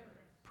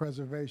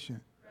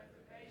 preservation,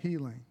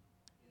 healing,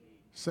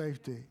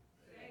 safety,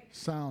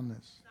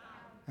 soundness,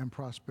 and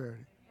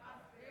prosperity.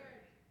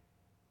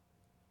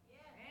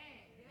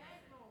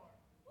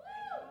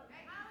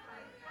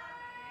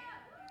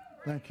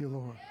 Thank you,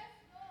 Lord.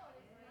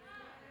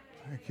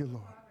 Thank you,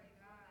 Lord.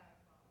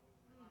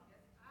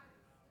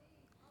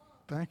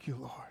 Thank you,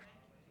 Lord.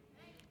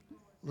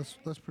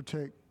 Let's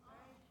partake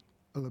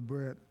of the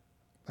bread.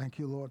 Thank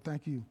you, Lord.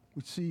 Thank you.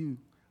 We see you.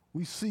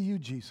 We see you,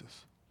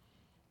 Jesus.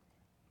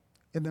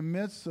 In the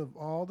midst of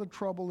all the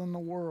trouble in the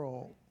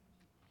world,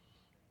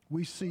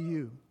 we see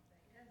you.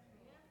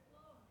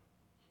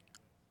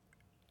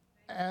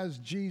 As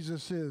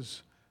Jesus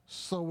is,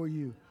 so are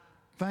you.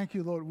 Thank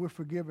you, Lord. We're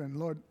forgiven.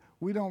 Lord,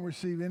 we don't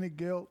receive any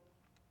guilt,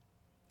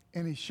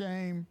 any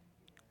shame,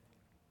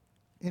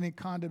 any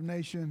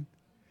condemnation.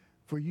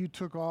 For you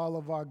took all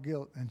of our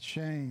guilt and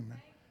shame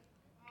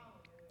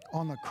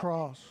on the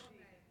cross.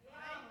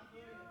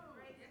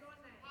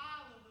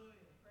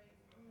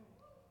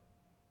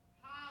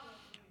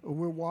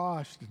 We're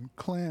washed and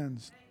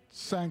cleansed,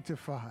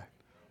 sanctified,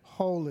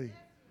 holy,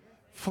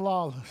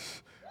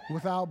 flawless,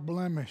 without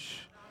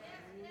blemish.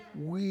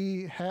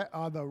 We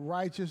are the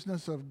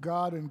righteousness of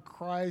God in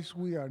Christ.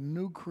 We are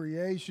new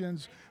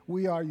creations.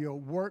 We are your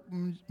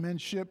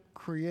workmanship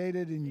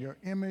created in your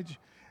image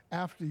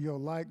after your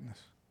likeness.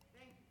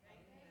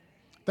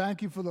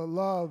 Thank you for the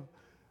love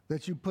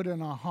that you put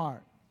in our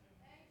heart.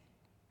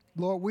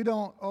 Lord, we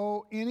don't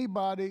owe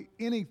anybody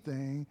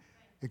anything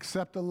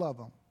except to love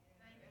them.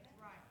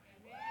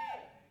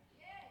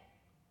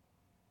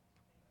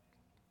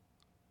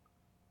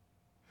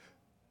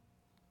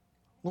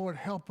 Lord,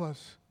 help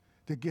us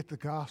to get the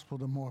gospel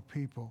to more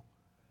people.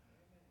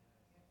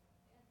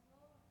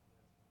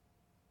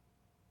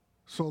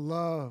 So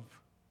love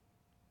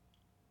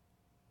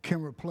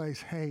can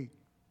replace hate.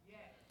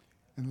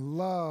 And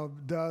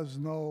love does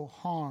no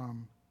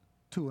harm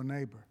to a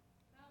neighbor.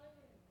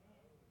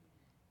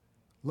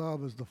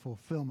 Love is the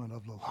fulfillment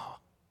of the law.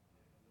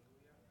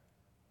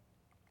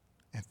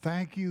 And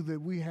thank you that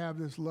we have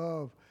this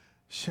love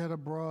shed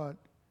abroad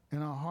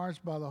in our hearts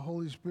by the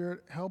Holy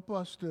Spirit. Help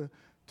us to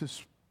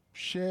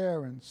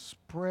share and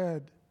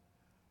spread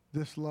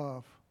this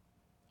love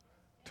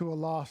to a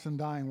lost and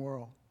dying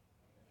world.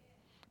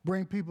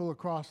 Bring people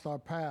across our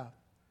path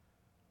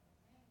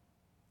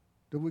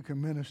that we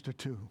can minister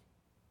to.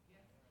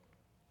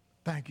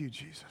 Thank you,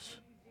 Jesus.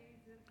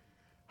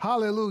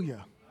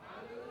 Hallelujah.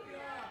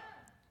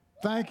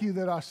 Thank you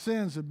that our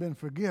sins have been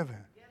forgiven.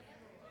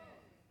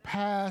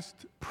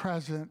 Past,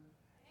 present,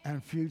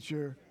 and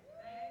future.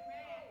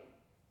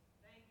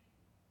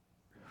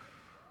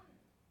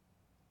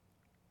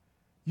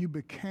 You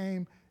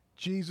became,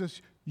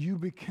 Jesus, you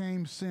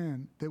became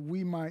sin that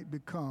we might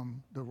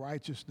become the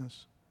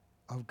righteousness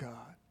of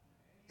God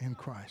in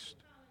Christ.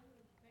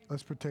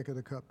 Let's partake of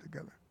the cup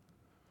together.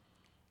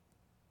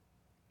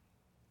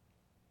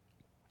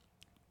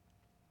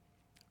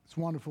 It's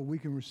wonderful. We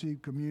can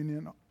receive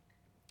communion.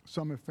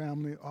 Summit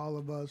family, all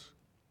of us.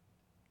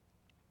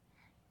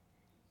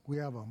 We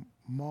have a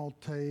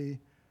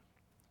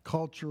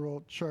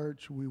multicultural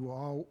church. We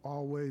will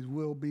always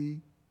will be.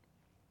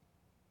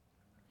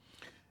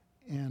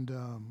 And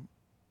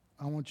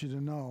I want you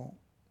to know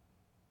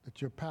that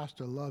your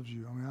pastor loves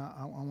you. I mean,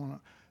 I want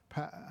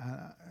to,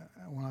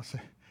 when I say,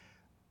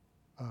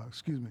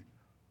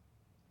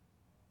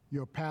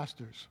 your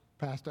pastors,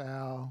 Pastor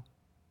Al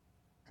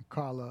and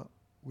Carla,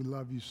 we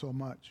love you so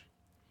much.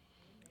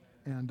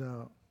 And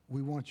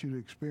we want you to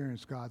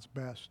experience God's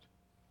best.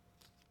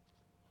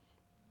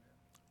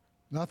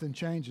 Nothing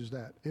changes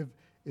that.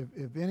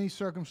 If any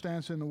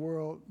circumstance in the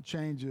world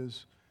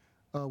changes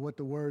what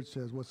the Word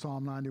says, what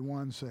Psalm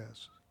 91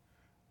 says,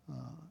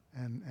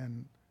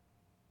 and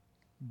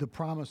the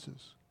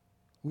promises,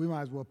 we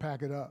might as well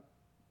pack it up.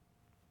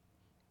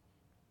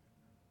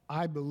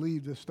 I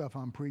believe this stuff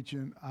I'm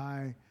preaching.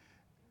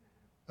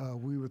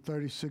 We were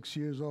 36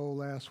 years old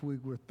last week.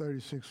 We're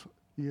 36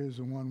 years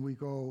and 1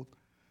 week old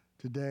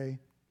today.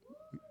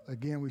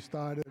 Again, we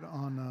started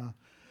on a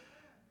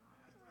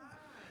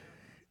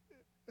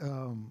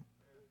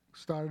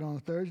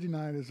Thursday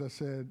night, as I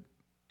said,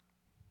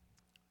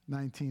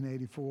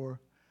 1984.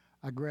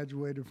 I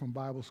graduated from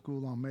Bible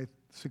school on May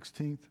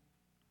 16th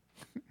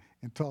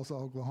in Tulsa,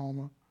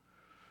 Oklahoma.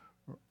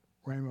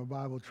 Rhema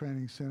Bible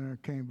Training Center,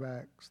 came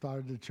back,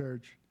 started the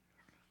church.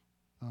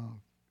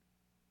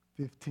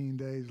 15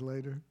 days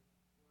later,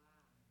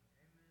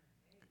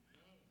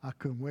 I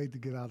couldn't wait to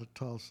get out of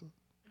Tulsa.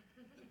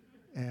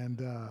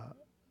 And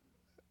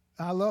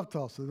I love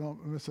Tulsa,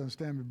 don't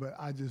misunderstand me, but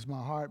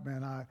my heart,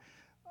 man, I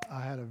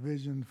had a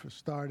vision for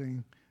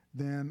starting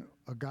then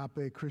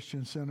Agape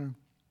Christian Center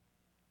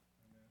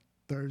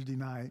Thursday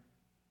night.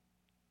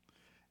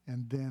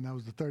 And then that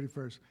was the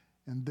 31st.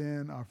 And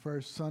then our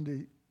first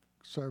Sunday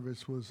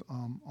service was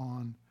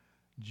on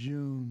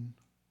June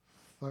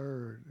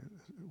 3rd.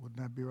 Wouldn't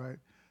that be right?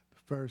 The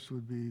first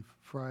would be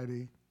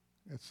Friday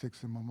at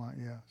 6 in my mind.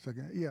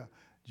 Yeah,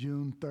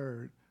 June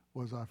 3rd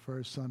was our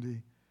first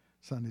Sunday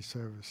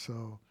service.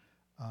 So,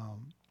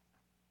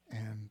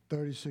 and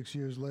 36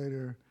 years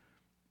later,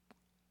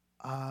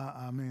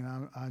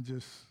 I'm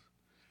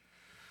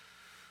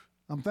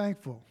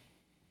thankful.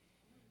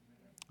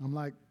 I'm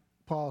like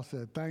Paul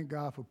said, thank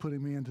God for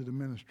putting me into the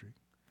ministry.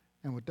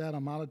 And with that,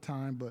 I'm out of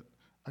time, but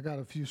I got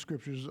a few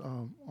scriptures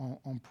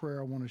on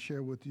prayer I want to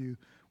share with you.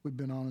 We've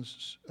been on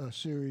a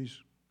series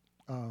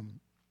on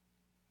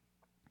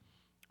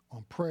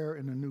prayer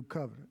in the new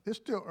covenant. It's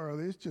still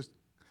early. It's just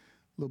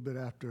a little bit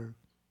after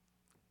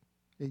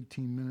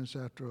 18 minutes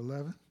after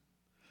 11.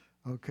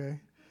 Okay?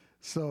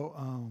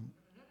 So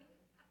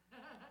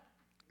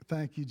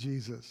thank you,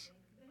 Jesus.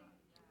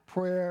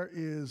 Prayer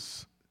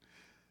is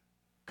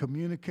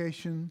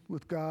communication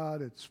with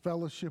God. It's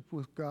fellowship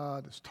with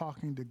God. It's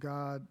talking to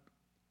God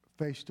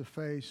face to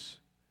face.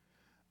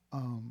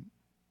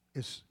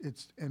 It's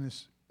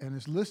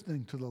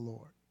listening to the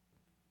Lord.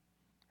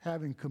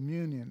 having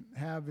communion,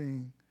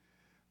 having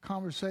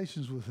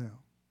conversations with him.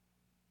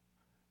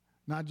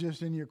 Not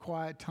just in your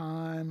quiet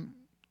time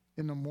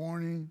in the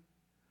morning.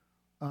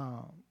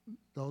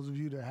 Those of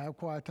you that have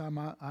quiet time,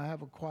 I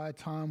have a quiet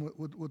time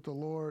with the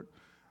Lord,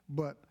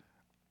 but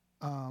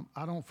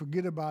I don't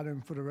forget about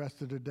him for the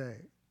rest of the day.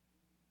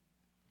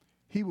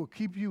 He will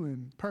keep you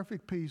in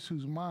perfect peace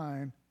whose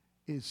mind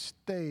is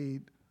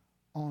stayed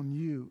on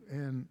you.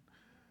 And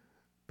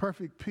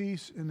perfect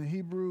peace in the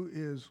Hebrew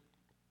is,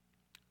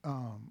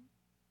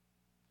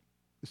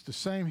 it's the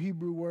same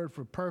Hebrew word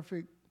for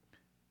perfect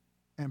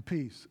and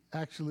peace.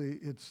 Actually,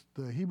 it's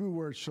the Hebrew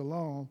word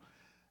shalom,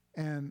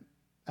 and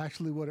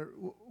actually what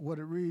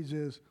it reads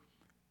is,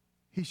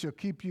 he shall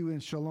keep you in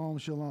shalom,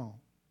 shalom.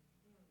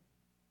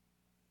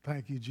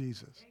 Thank you,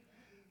 Jesus.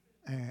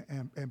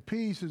 And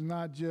peace is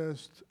not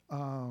just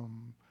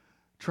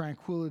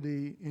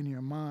tranquility in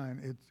your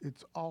mind.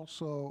 It's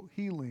also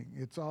healing.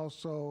 It's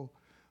also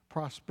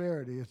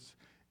prosperity.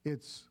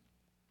 It's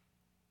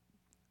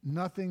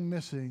nothing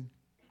missing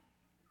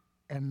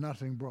and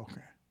nothing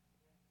broken.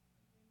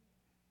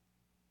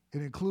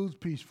 It includes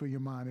peace for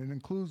your mind. It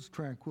includes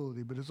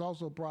tranquility, but it's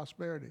also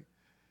prosperity.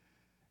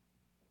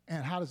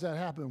 And how does that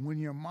happen? When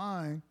your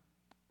mind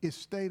is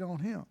stayed on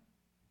him.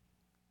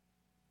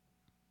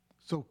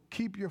 So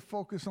keep your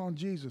focus on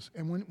Jesus.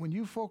 And when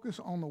you focus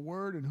on the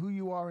word and who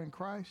you are in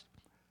Christ,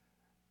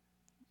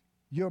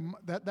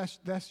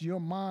 that's your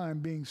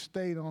mind being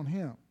stayed on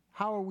him.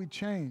 How are we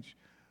changed?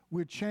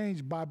 We're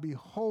changed by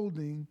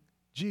beholding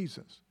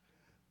Jesus.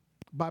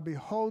 By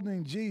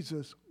beholding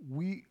Jesus,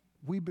 we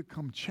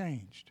become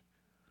changed.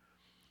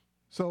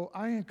 So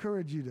I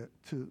encourage you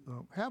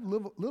to have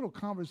little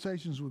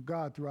conversations with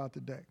God throughout the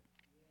day.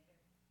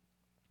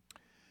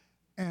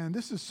 And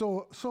this is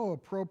so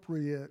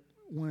appropriate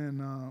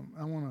when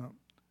I want to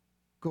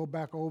go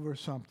back over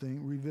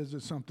something,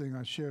 revisit something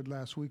I shared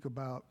last week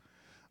about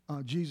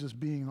Jesus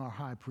being our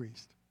high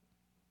priest.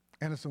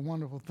 And it's a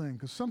wonderful thing,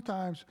 because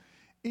sometimes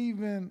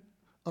even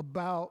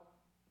about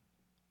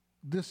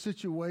this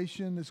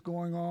situation that's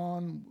going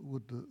on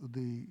with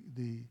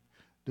the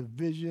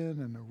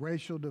division and the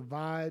racial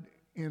divide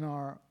in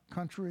our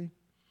country,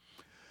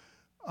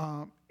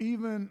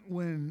 even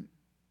when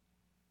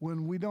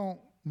we don't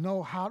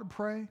know how to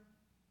pray,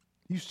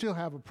 you still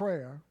have a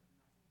prayer.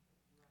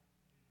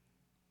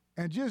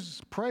 And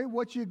just pray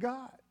what you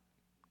got.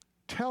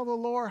 Tell the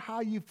Lord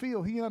how you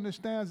feel. He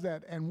understands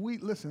that. And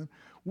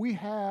we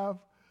have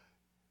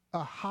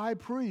a high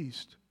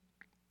priest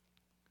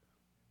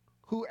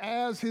who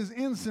adds his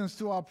incense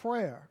to our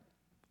prayer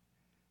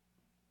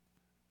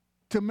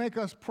to make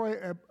us pray,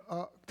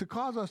 to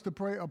cause us to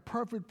pray a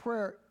perfect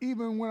prayer,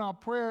 even when our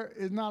prayer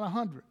is not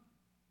 100.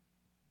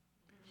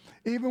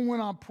 Even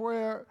when our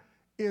prayer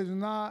is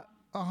not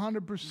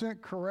 100%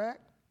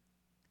 correct,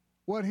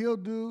 what he'll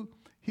do,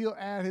 he'll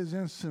add his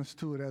incense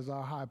to it as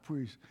our high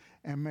priest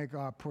and make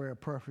our prayer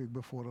perfect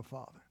before the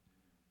Father.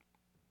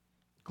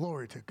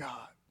 Glory to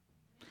God.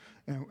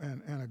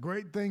 And a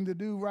great thing to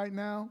do right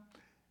now,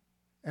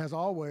 as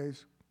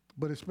always,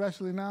 but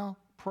especially now,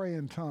 pray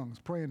in tongues,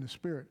 pray in the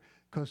Spirit,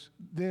 because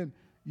then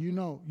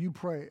you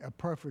pray a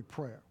perfect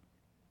prayer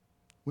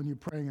when you're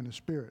praying in the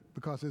Spirit,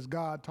 because it's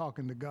God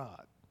talking to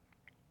God.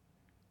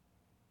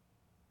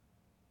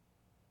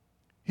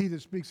 He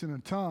that speaks in a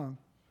tongue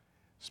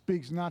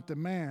speaks not to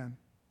man,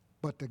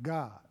 but to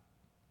God.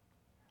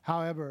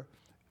 However,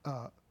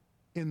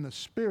 in the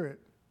Spirit,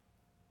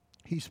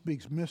 he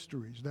speaks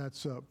mysteries.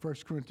 That's 1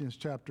 Corinthians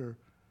chapter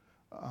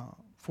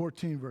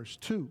 14, verse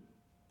 2.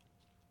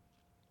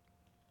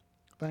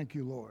 Thank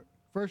you, Lord.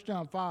 1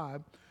 John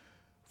 5,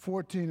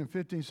 14 and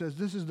 15 says,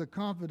 this is the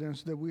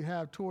confidence that we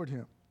have toward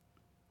him.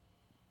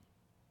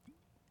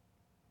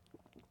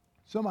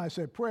 Somebody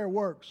say, prayer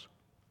works.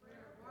 Prayer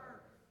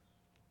works.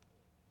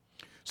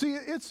 See,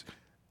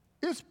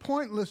 it's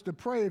pointless to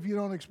pray if you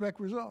don't expect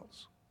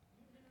results.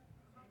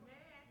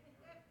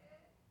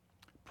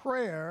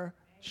 Prayer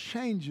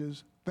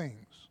changes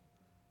things.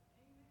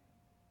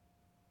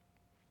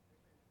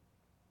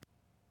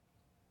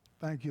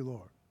 Thank you,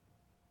 Lord.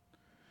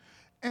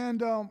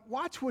 And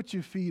watch what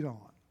you feed on.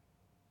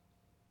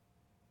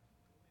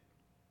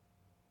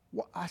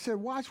 I said,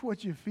 watch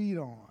what you feed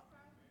on.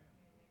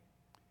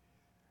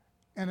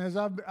 And as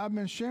I've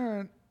been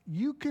sharing,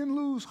 you can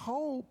lose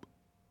hope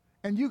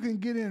and you can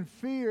get in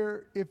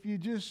fear if you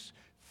just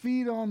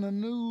feed on the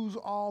news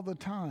all the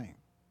time.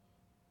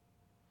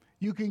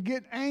 You can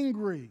get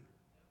angry.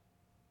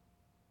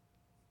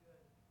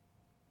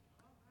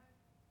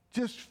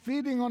 Just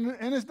feeding on,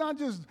 and it's not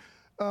just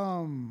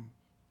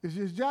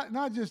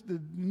not just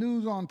the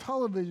news on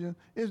television.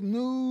 It's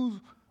news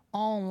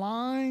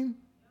online.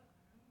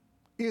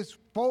 It's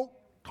folk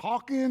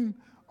talking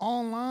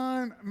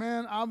online.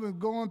 Man, I've been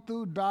going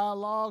through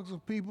dialogues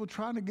of people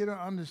trying to get an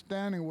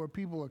understanding of where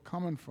people are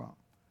coming from.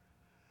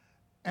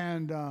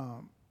 And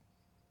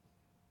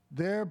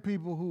there are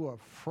people who are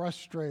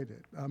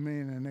frustrated. I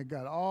mean, and they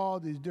got all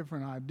these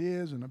different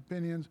ideas and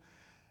opinions.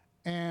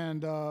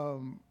 And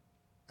I'm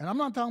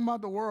not talking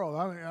about the world.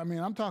 I mean,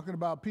 I'm talking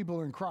about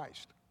people in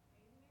Christ.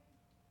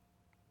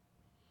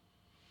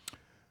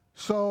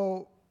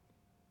 So,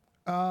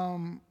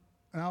 and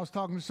I was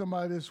talking to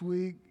somebody this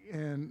week,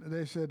 and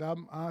they said,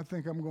 I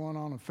think I'm going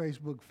on a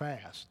Facebook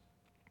fast.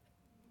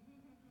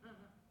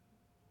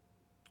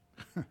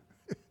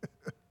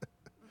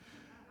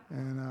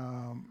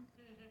 And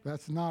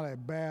that's not a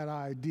bad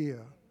idea,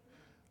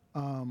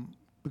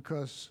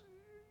 because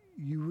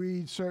you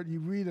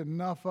read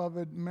enough of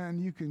it,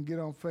 man, you can get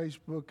on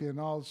Facebook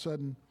and all of a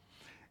sudden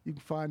you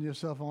can find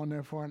yourself on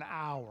there for an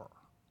hour.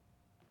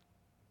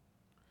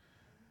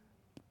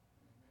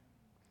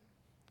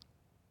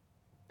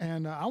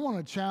 And I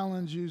want to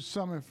challenge you,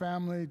 Summit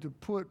family, to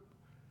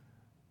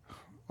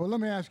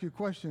let me ask you a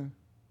question.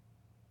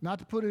 Not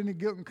to put any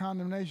guilt and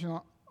condemnation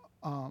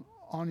on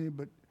you,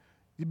 but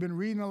you've been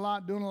reading a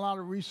lot, doing a lot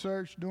of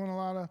research, doing a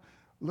lot of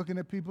looking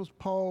at people's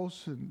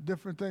posts and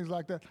different things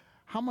like that.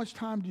 How much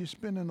time do you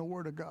spend in the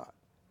Word of God?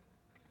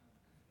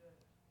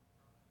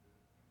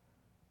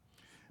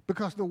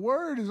 Because the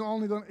Word is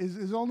only going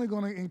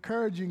to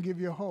encourage you and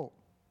give you hope.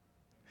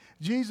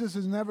 Jesus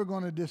is never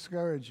going to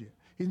discourage you.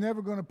 He's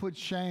never going to put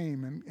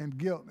shame and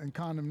guilt and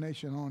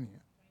condemnation on you.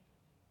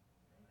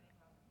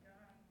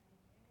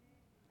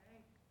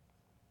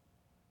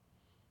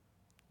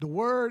 The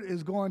Word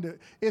is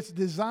it's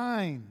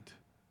designed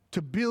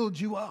to build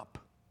you up.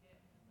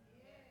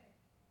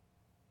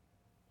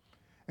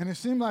 And it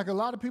seems like a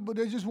lot of people,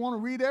 they just want to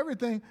read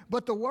everything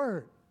but the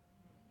Word.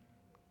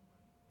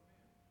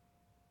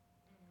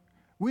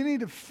 We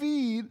need to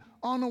feed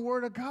on the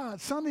Word of God.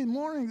 Sunday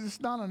mornings,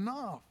 it's not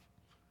enough.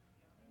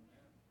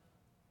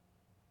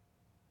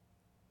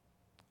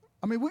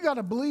 I mean, we got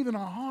to believe in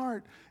our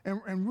heart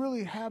and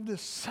really have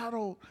this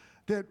settled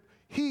that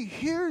He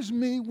hears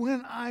me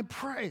when I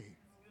pray.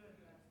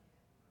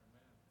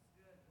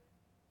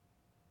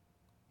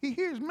 He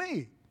hears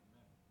me.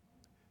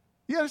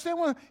 You understand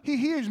what? He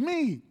hears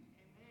me.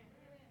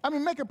 I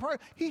mean, make a prayer.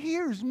 He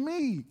hears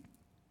me.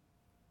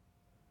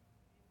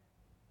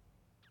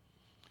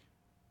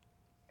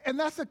 And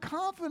that's a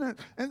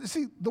confidence. And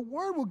see, the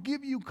Word will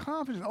give you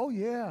confidence. Oh,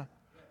 yeah.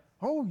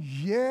 Oh,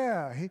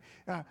 yeah.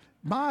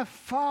 My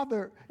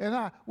Father and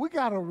I, we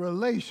got a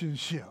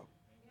relationship.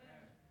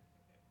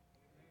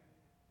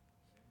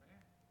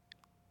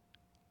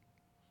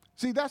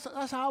 See,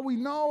 that's how we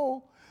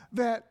know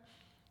that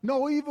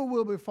no evil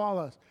will befall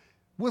us.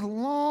 With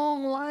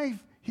long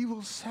life, He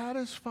will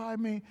satisfy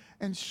me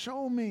and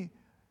show me.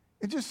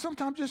 And just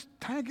sometimes just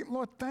thank it,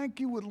 Lord, thank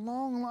you with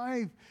long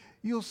life.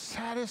 You'll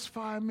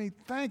satisfy me.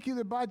 Thank you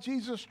that by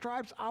Jesus'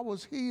 stripes I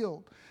was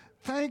healed.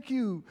 Thank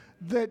you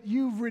that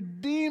you've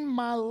redeemed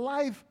my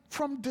life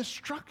from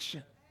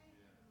destruction.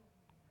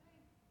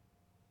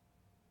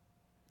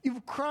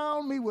 You've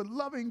crowned me with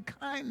loving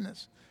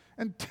kindness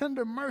and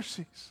tender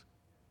mercies.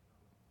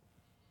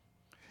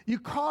 You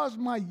caused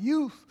my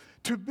youth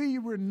to be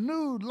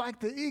renewed like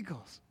the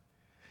eagles.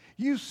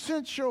 You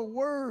sent your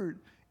word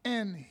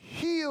and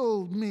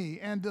healed me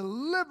and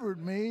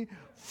delivered me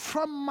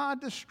from my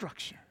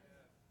destruction.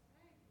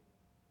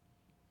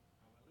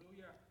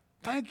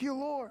 Thank you,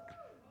 Lord.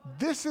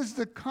 This is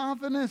the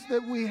confidence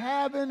that we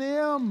have in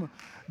Him,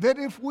 that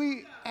if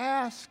we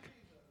ask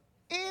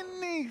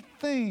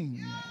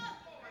anything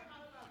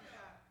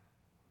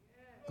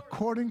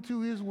according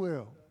to His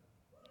will,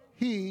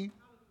 He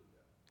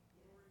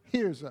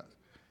hears us.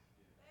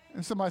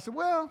 And somebody said,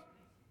 well,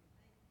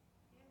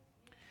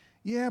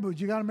 yeah, but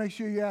you got to make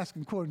sure you're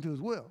asking according to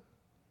His will.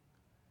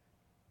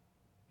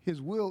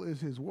 His will is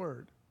His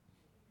word.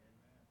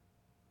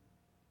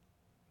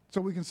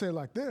 So we can say it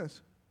like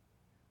this.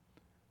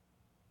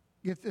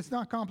 It's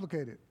not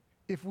complicated.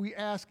 If we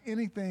ask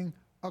anything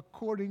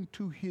according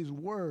to His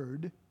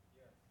word,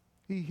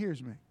 He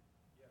hears me.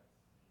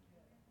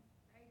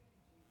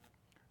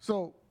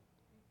 So,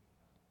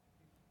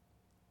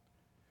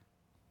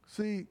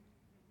 see,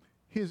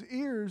 His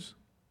ears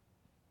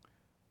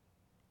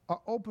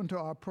are open to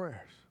our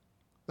prayers.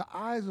 The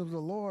eyes of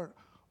the Lord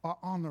are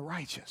on the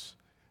righteous.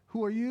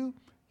 Who are you?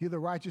 You're the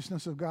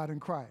righteousness of God in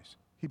Christ.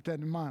 Keep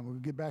that in mind. We'll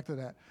get back to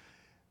that.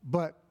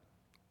 But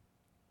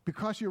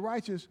because you're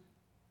righteous,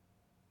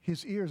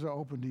 His ears are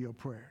open to your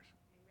prayers.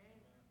 Amen.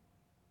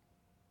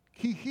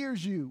 He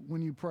hears you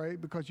when you pray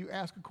because you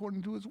ask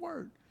according to His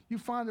word. You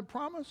find a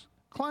promise,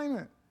 claim it.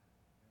 Amen.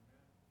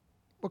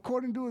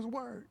 According to His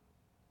word.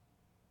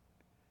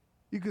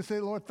 You can say,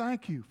 Lord,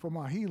 thank you for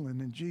my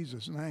healing in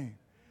Jesus' name.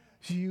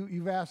 See,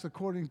 you've asked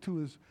according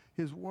to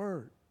His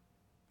word.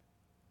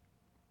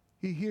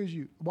 He hears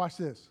you. Watch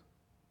this.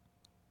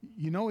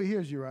 You know He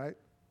hears you, right?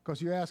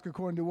 Because you ask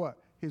according to what?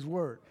 His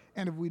word.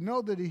 And if we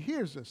know that He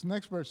hears us,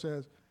 next verse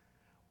says,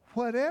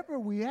 whatever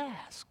we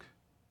ask,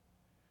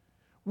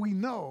 we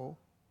know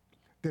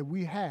that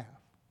we have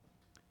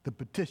the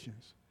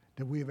petitions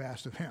that we have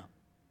asked of Him. Amen.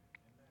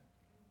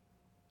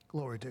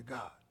 Glory to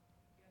God.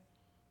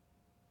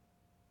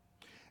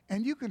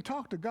 And you can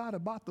talk to God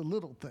about the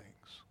little things.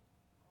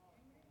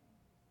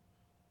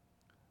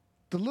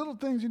 The little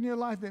things in your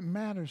life that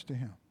matters to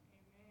Him.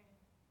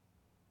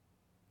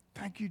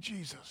 Thank you,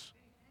 Jesus.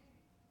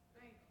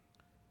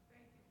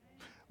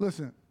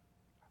 Listen,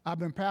 I've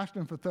been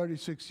pastoring for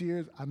 36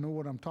 years. I know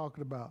what I'm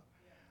talking about.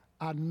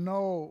 I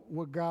know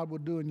what God will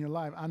do in your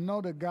life. I know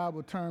that God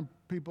will turn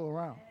people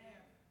around.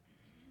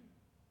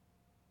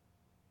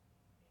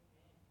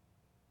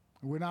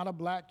 We're not a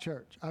black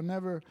church.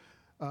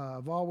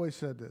 I've always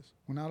said this.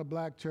 We're not a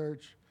black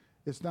church.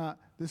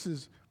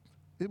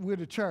 We're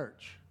the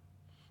church.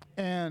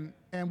 And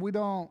we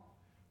don't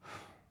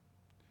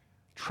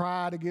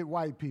try to get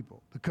white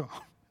people to come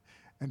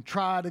and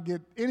try to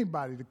get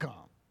anybody to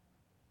come.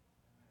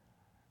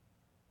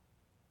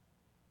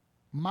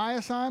 My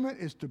assignment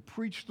is to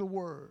preach the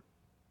word.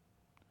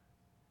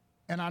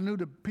 And I knew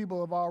the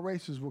people of all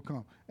races will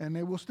come, and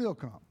they will still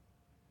come.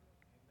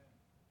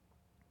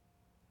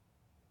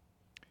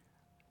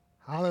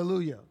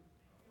 Hallelujah.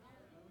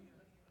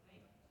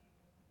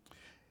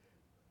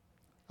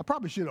 I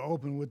probably should have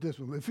opened with this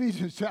one.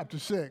 Ephesians chapter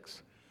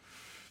 6.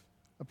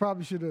 I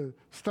probably should have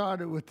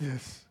started with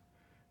this.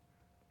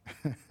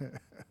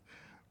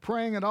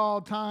 Praying at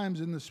all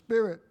times in the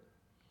Spirit.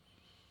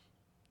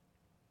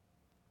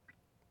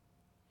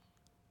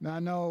 Now I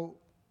know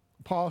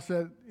Paul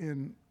said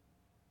in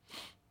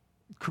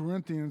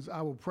Corinthians,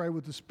 I will pray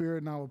with the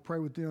Spirit and I will pray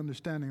with the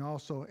understanding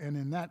also. And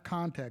in that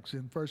context,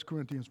 in 1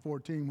 Corinthians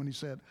 14, when he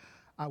said,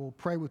 I will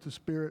pray with the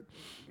Spirit,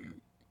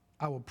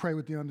 I will pray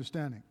with the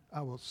understanding.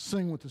 I will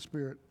sing with the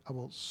Spirit, I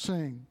will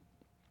sing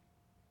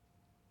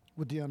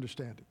with the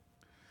understanding.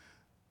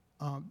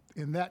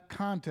 In that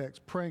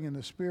context, praying in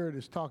the Spirit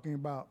is talking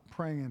about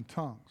praying in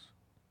tongues.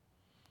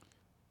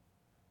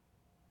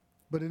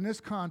 But in this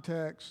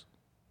context,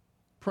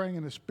 praying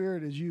in the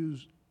Spirit is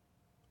used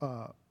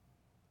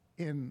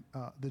in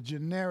the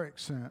generic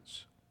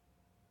sense,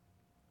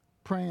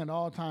 praying at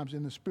all times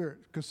in the Spirit.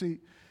 Because see,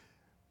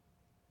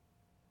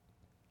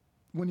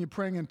 when you're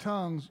praying in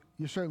tongues,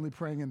 you're certainly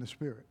praying in the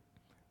Spirit.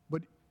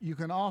 But you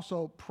can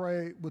also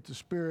pray with the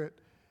Spirit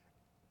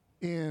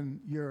in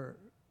your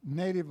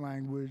native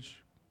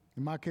language,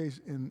 in my case,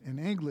 in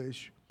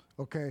English,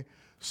 okay?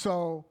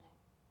 So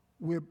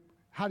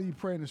how do you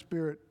pray in the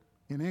Spirit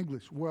in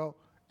English? Well,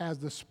 as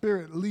the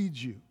Spirit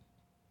leads you,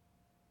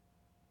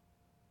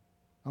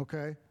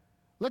 okay?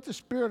 Let the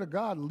Spirit of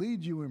God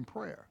lead you in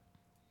prayer.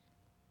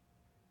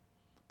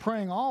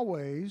 Praying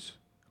always,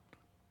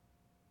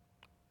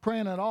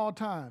 praying at all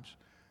times.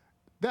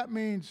 That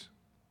means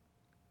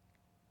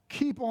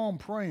keep on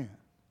praying.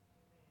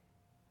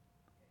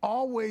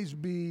 Always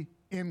be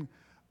in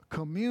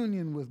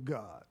communion with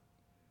God.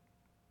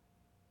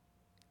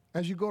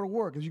 As you go to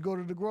work, as you go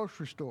to the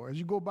grocery store, as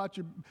you go about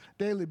your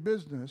daily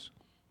business,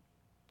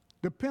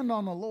 depend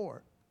on the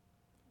Lord.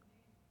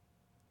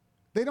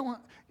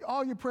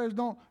 All your prayers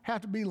don't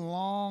have to be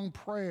long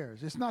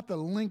prayers. It's not the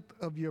length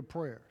of your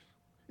prayers.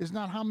 It's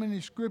not how many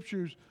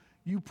scriptures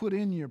you put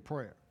in your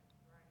prayer.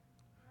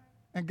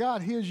 And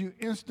God hears you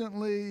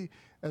instantly.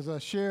 As I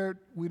shared,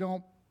 we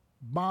don't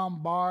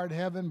bombard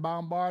heaven.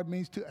 Bombard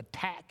means to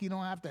attack. You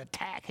don't have to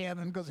attack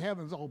heaven because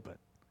heaven's open.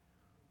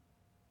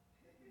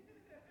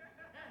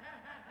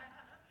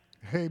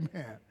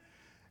 Amen.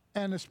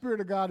 And the Spirit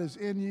of God is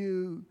in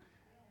you.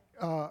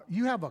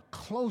 You have a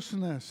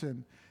closeness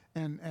and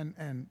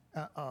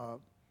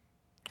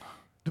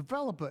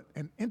develop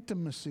an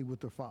intimacy with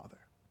the Father,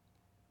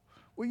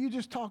 where you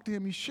just talk to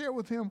Him, you share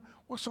with Him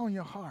what's on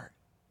your heart.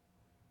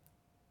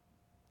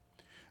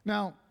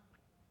 Now,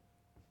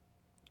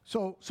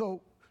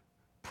 so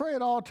pray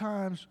at all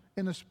times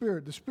in the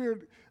Spirit. The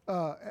Spirit,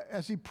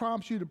 as He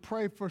prompts you to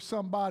pray for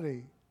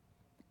somebody,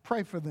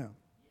 pray for them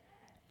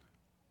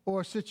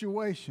or a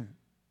situation.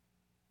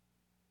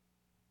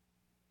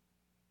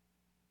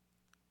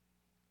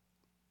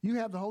 You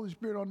have the Holy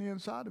Spirit on the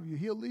inside of you.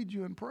 He'll lead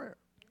you in prayer.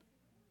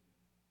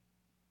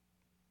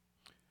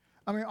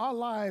 I mean, our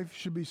life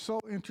should be so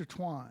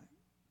intertwined.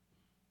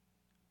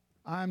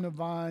 I am the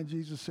vine,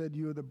 Jesus said,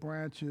 you are the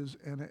branches,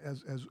 and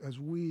as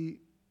we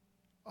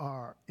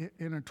are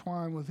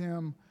intertwined with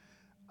Him,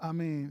 I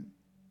mean,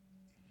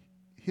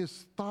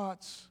 His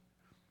thoughts,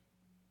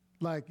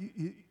 like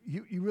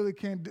you really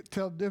can't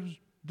tell the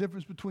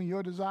difference between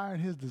your desire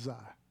and His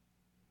desire.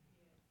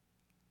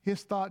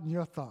 His thought and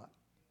your thought.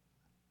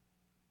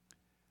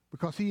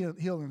 Because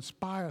He'll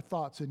inspire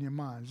thoughts in your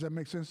mind. Does that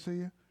make sense to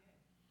you?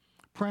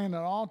 Praying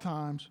at all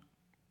times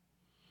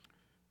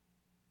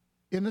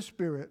in the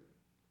Spirit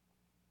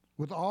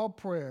with all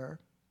prayer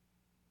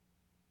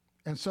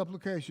and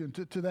supplication.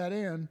 To that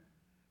end,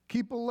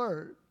 keep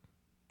alert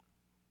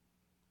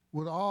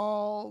with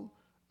all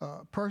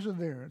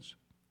perseverance,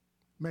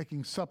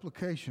 making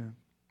supplication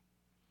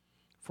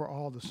for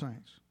all the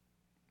saints.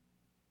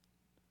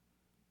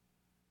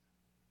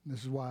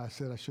 This is why I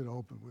said I should have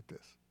opened with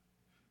this.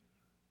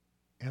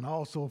 And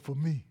also for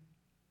me.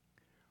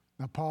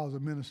 Now, Paul's a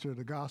minister of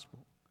the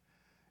gospel.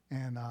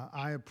 And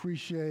I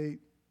appreciate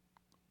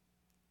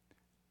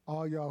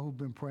all y'all who've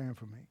been praying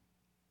for me.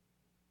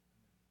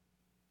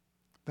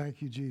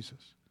 Thank you, Jesus.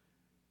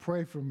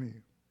 Pray for me.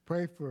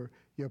 Pray for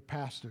your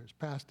pastors,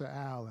 Pastor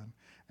Al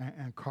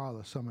and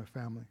Carla, Summit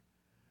family.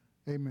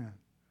 Amen.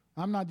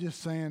 I'm not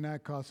just saying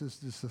that because it's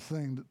just a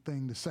thing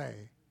to say.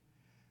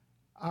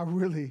 I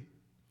really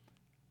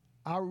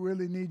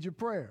need your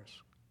prayers.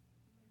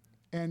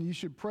 And you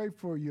should pray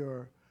for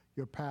your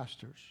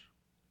pastors.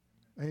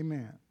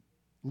 Amen.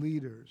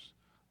 Leaders,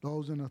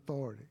 those in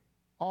authority,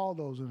 all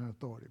those in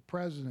authority,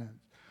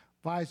 presidents,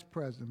 vice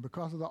president,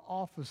 because of the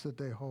office that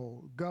they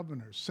hold,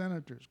 governors,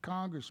 senators,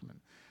 congressmen,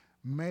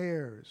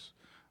 mayors,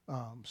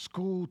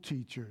 school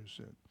teachers,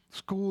 and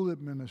school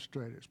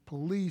administrators,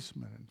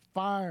 policemen, and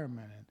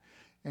firemen,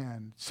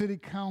 and city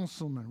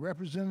councilmen,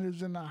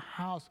 representatives in the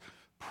House.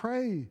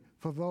 Pray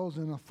for those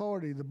in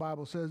authority, the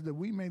Bible says, that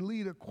we may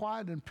lead a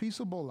quiet and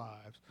peaceable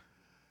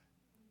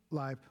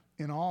life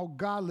in all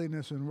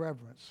godliness and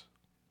reverence.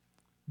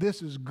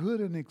 This is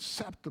good and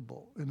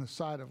acceptable in the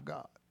sight of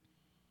God,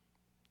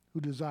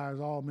 who desires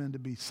all men to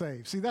be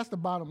saved. See, that's the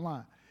bottom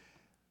line.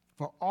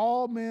 For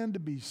all men to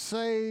be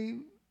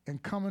saved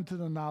and come into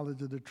the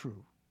knowledge of the truth.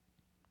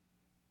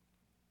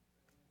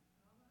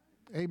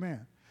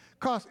 Amen.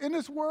 Because in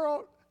this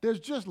world, there's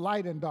just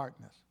light and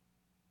darkness.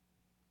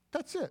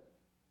 That's it.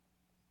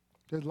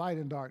 There's light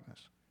and darkness.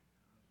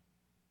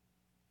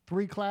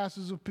 3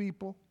 classes of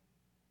people.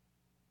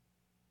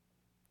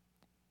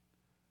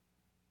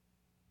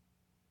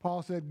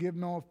 Paul said, give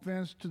no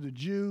offense to the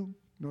Jew,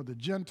 nor the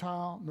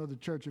Gentile, nor the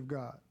church of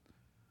God.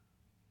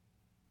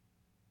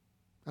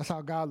 That's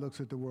how God looks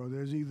at the world.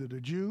 There's either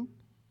the Jew,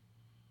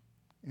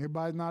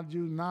 everybody's not a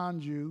Jew,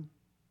 non-Jew.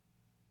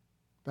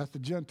 That's the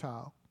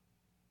Gentile.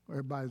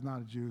 Everybody's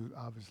not a Jew,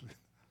 obviously.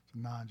 It's a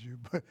non-Jew,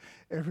 but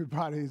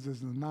everybody is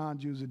a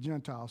non-Jew, is a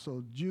Gentile.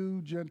 So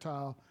Jew,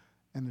 Gentile,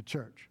 and the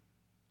church.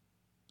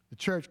 The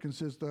church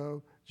consists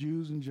of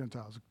Jews and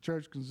Gentiles. The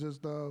church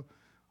consists of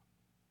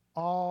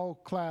all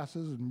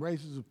classes and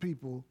races of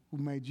people who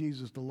made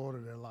Jesus the Lord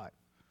of their life.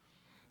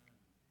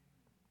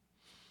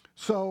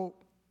 So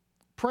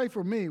pray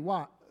for me.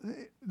 Why?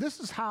 This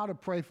is how to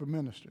pray for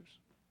ministers.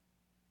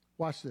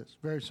 Watch this.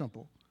 Very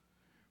simple.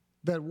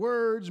 That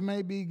words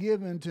may be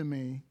given to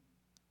me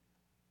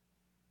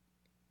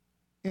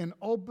in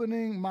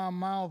opening my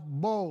mouth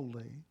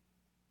boldly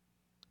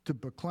to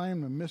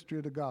proclaim the mystery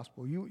of the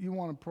gospel. You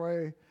want to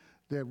pray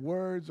that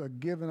words are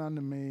given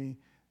unto me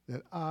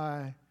that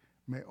I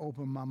may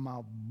open my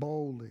mouth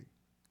boldly.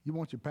 You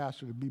want your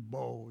pastor to be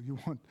bold. You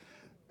want,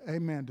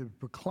 amen, to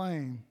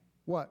proclaim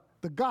what?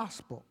 The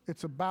gospel.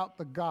 It's about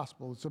the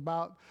gospel. It's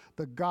about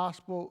the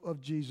gospel of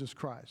Jesus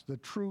Christ, the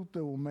truth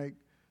that will make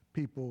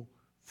people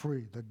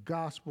free, the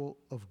gospel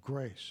of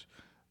grace,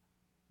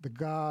 the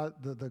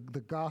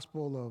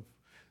gospel of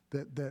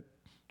that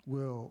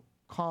will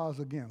cause,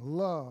 again,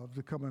 love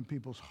to come in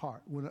people's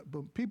heart.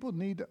 But people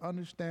need to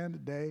understand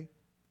today.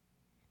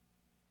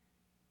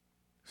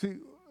 See,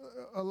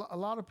 a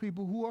lot of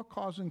people who are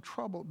causing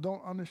trouble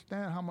don't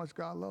understand how much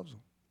God loves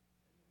them.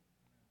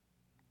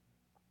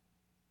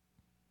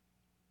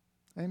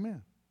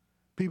 Amen.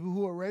 People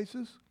who are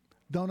racist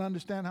don't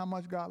understand how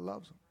much God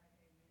loves them.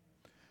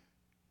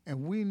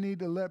 And we need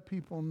to let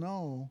people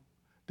know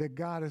that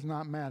God is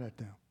not mad at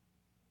them.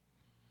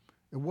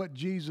 And what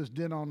Jesus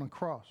did on the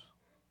cross.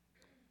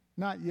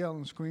 Not yell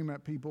and scream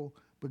at people,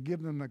 but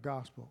give them the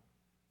gospel.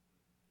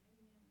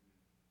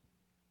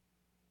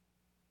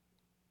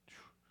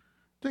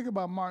 Think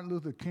about Martin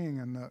Luther King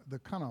and the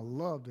kind of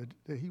love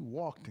that he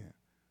walked in.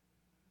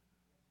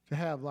 To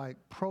have like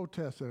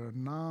protests that are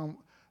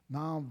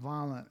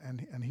non-violent,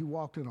 and he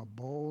walked in a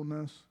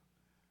boldness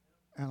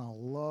and a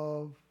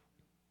love.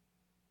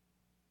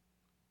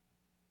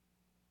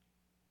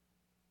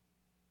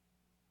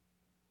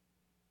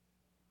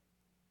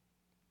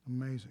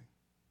 Amazing.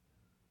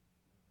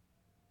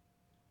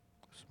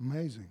 It's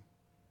amazing.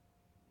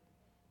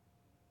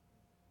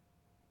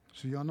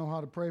 So y'all know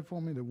how to pray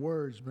for me? The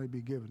words may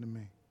be given to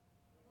me.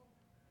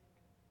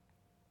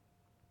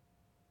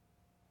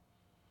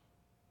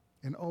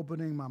 In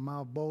opening my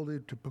mouth boldly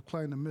to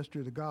proclaim the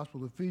mystery of the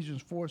gospel,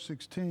 Ephesians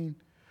 4:16,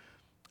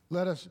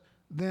 let us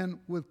then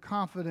with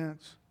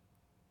confidence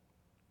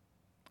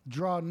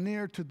draw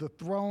near to the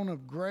throne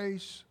of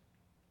grace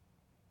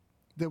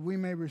that we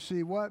may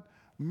receive what?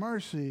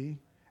 Mercy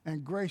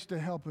and grace to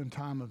help in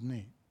time of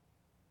need.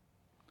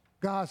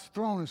 God's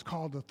throne is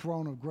called the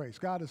throne of grace.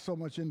 God is so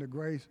much into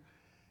grace.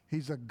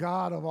 He's a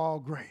God of all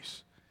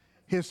grace.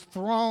 His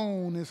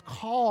throne is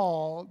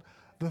called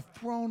the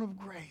throne of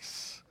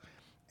grace.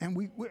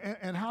 And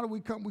and how do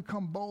we come? We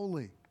come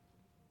boldly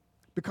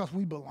because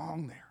we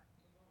belong there.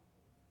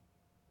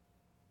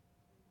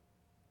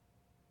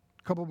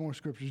 A couple more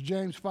scriptures.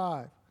 James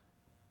 5.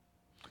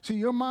 See,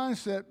 your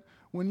mindset,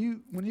 when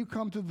you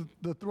come to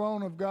the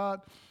throne of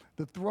God,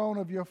 the throne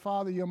of your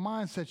Father, your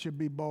mindset should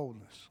be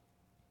boldness.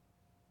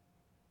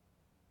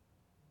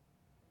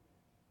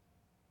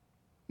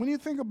 When you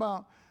think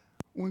about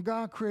when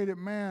God created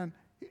man,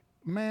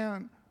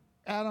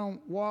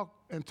 Adam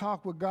walked and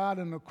talked with God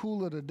in the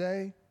cool of the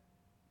day.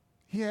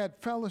 He had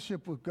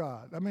fellowship with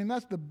God. I mean,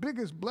 that's the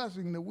biggest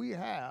blessing that we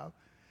have,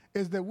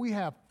 is that we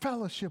have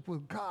fellowship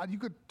with God. You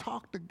could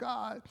talk to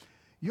God,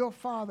 your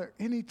Father,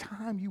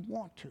 anytime you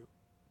want to.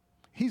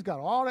 He's got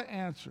all the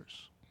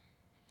answers.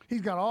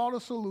 He's got all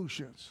the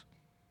solutions.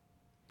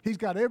 He's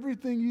got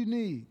everything you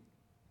need.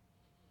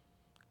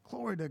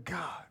 Glory to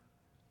God.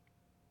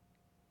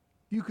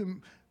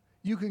 You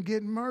you can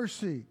get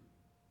mercy.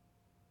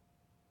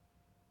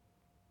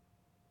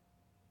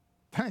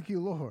 Thank you,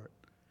 Lord.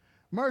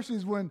 Mercy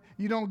is when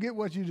you don't get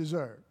what you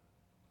deserve.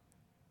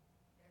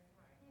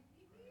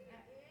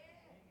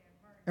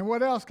 And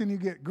what else can you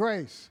get?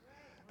 Grace.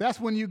 That's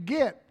when you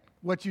get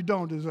what you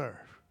don't deserve.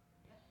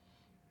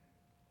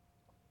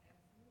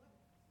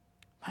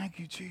 Thank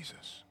you,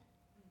 Jesus.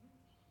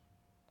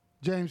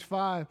 James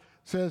 5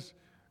 says,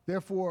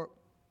 therefore,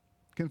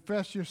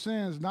 confess your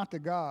sins not to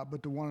God,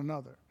 but to one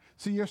another.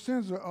 See, your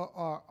sins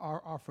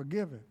are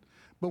forgiven.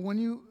 But when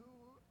you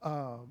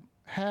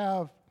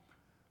have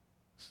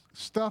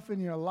stuff in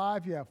your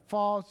life, you have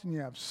faults and you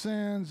have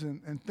sins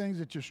and things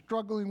that you're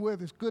struggling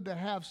with, it's good to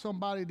have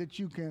somebody that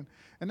you can,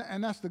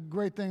 and that's the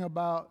great thing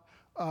about,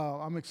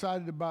 I'm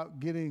excited about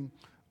getting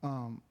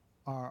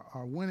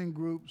our winning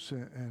groups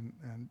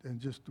and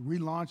just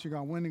relaunching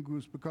our winning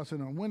groups, because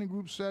in a winning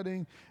group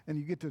setting, and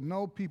you get to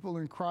know people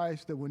in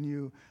Christ, that when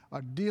you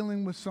are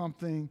dealing with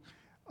something,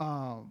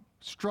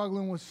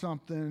 struggling with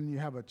something, you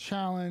have a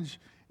challenge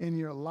in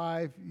your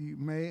life, you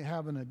may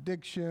have an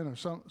addiction or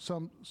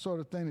some sort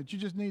of thing that you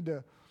just need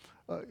to,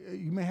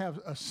 you may have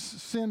a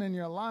sin in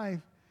your life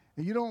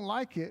and you don't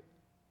like it.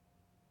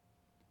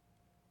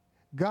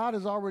 God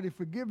has already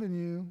forgiven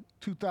you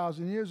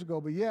 2,000 years ago,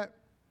 but yet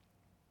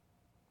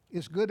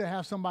it's good to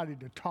have somebody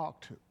to talk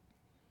to.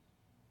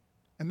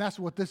 And that's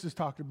what this is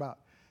talking about.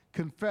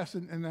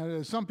 Confessing, and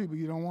there's some people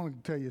you don't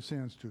want to tell your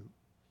sins to,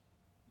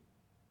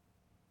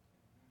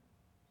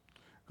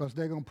 because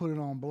they're going to put it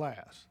on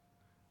blast.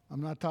 I'm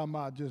not talking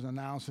about just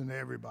announcing to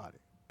everybody,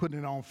 putting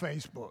it on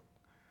Facebook.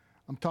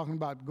 I'm talking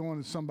about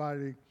going to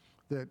somebody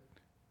that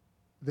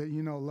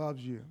you know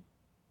loves you,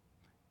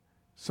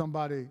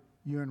 somebody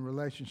you're in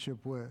relationship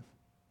with.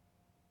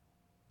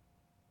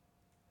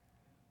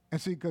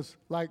 And see, because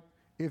like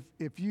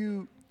if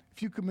you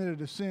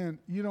committed a sin,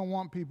 you don't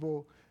want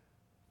people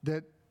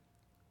that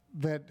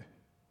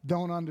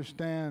don't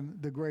understand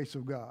the grace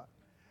of God,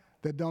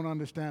 that don't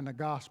understand the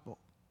gospel,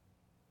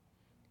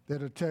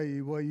 that'll tell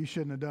you, well, you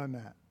shouldn't have done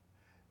that.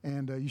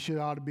 And you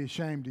ought to be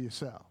ashamed of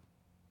yourself.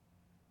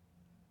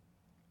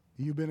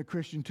 You've been a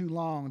Christian too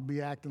long to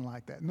be acting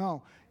like that.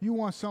 No, you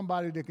want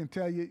somebody that can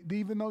tell you,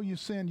 even though you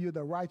sin, you're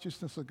the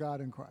righteousness of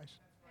God in Christ.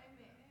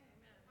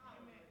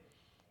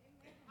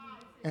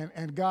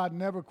 And God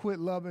never quit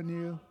loving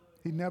you.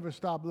 He never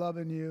stopped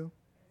loving you.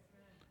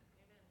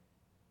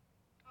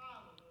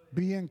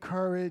 Be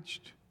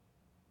encouraged.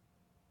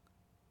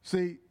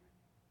 See,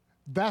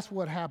 that's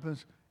what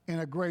happens in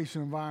a grace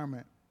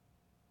environment,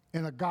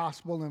 in a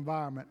gospel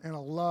environment, in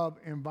a love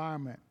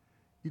environment.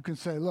 You can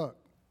say, look,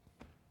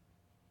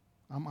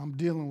 I'm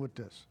dealing with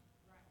this.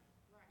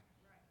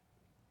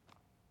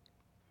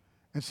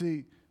 And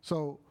see,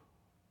 so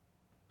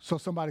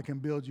somebody can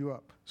build you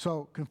up.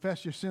 So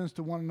confess your sins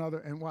to one another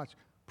and watch,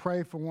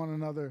 pray for one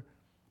another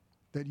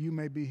that you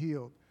may be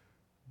healed.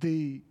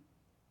 The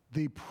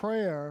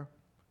prayer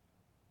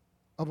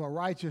of a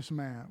righteous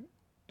man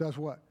does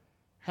what?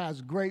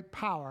 Has great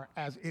power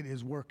as it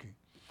is working.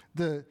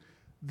 The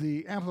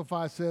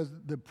Amplified says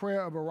the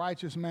prayer of a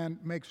righteous man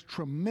makes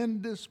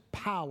tremendous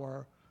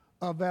power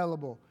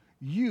available.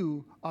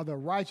 You are the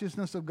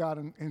righteousness of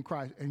God in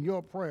Christ, and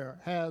your prayer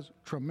has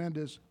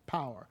tremendous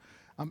power.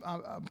 I'm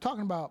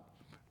talking about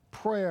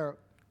prayer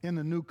in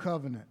the new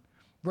covenant.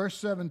 Verse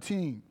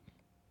 17.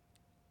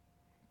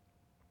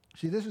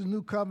 See, this is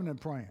new covenant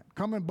praying.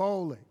 Coming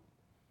boldly.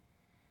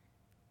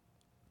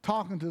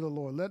 Talking to the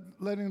Lord.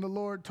 Letting the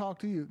Lord talk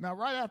to you. Now,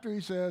 right after he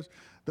says,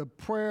 the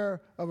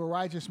prayer of a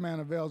righteous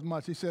man avails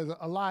much, he says,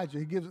 Elijah,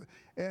 he gives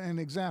an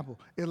example.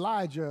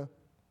 Elijah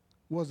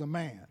was a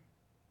man.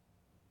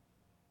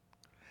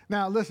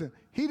 Now, listen,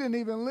 he didn't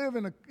even live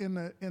in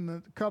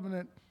the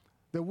covenant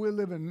that we're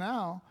living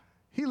now.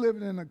 He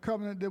lived in a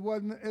covenant that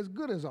wasn't as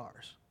good as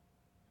ours.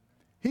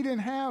 He didn't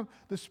have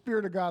the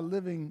Spirit of God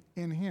living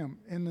in him.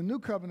 In the new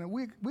covenant,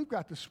 we've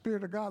got the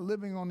Spirit of God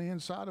living on the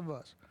inside of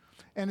us.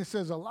 And it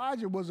says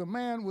Elijah was a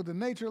man with a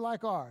nature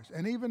like ours.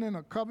 And even in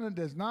a covenant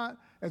that's not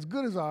as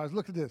good as ours,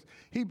 look at this.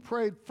 He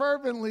prayed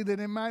fervently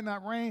that it might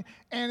not rain.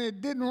 And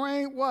it didn't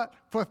rain, what?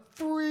 For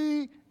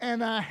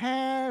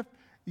 3.5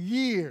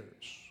 years.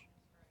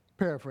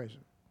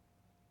 Paraphrasing.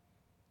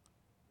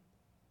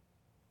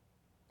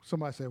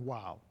 Somebody say,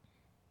 wow.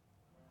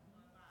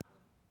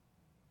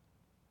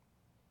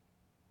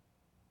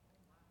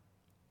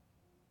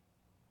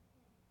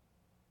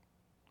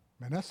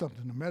 Man, that's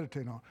something to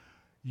meditate on.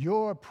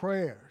 Your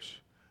prayers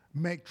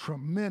make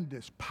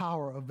tremendous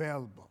power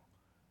available.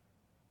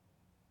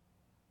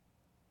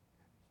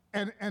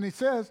 And it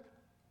says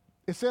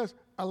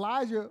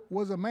Elijah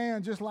was a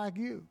man just like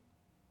you.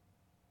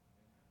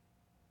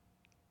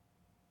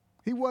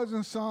 He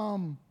wasn't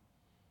some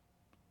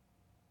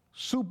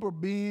super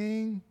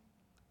being.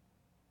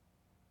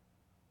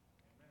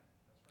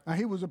 Now,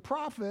 he was a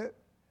prophet,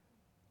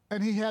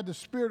 and he had the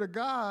Spirit of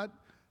God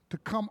to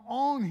come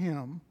on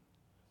him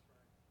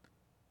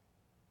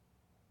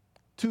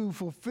to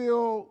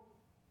fulfill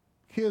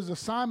his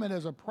assignment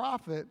as a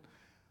prophet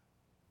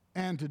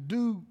and to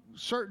do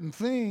certain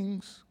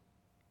things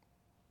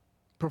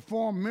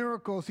performed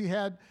miracles. He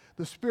had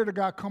the Spirit of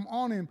God come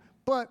on him,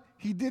 but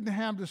he didn't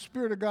have the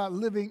Spirit of God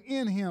living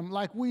in him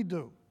like we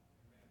do.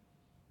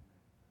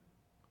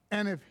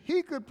 And if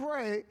he could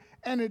pray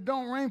and it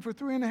don't rain for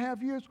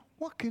 3.5 years,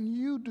 what can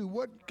you do?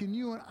 What can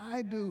you and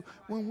I do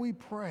when we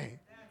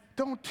pray?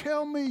 Don't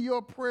tell me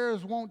your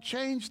prayers won't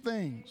change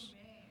things.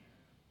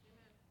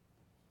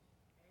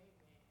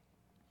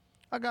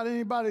 I got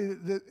anybody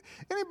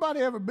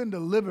ever been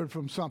delivered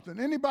from something?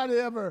 Anybody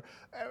ever,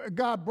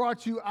 God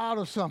brought you out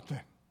of something?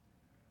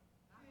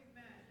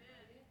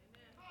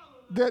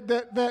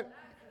 That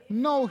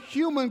no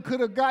human could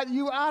have got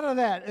you out of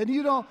that. And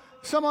you don't,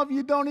 some of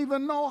you don't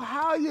even know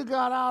how you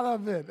got out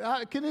of it.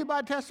 Can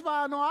anybody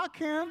testify? No, I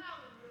can.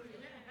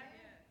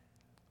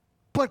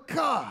 But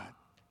God.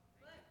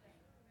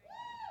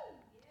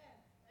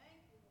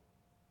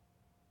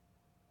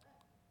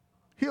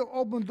 He'll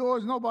open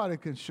doors nobody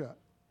can shut.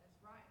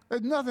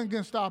 There's nothing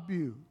can stop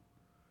you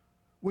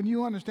when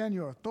you understand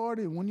your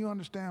authority and when you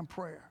understand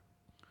prayer.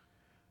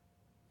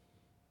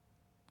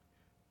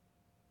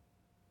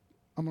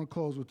 I'm going to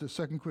close with this,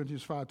 2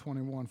 Corinthians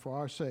 5:21. For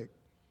our sake,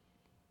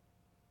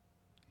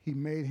 he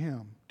made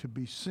him to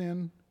be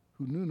sin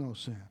who knew no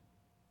sin,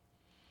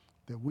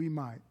 that we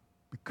might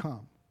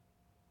become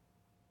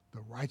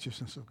the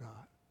righteousness of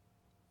God.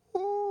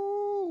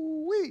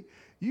 Ooh-wee.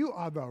 You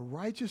are the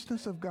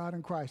righteousness of God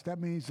in Christ.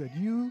 That means that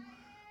you,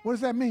 what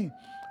does that mean?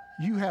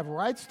 You have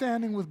right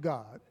standing with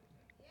God,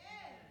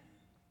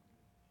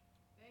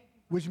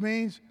 which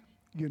means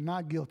you're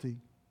not guilty.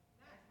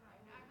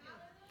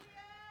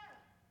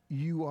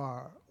 You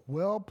are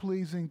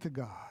well-pleasing to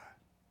God,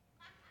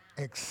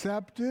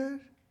 accepted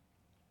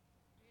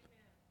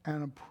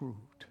and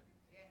approved.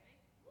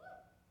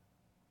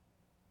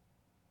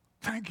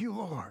 Thank you,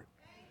 Lord.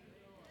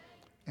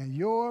 And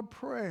your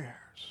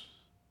prayers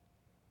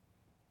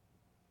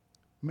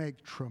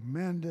make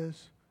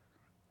tremendous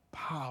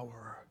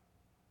power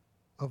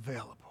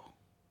available.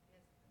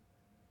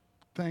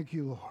 Thank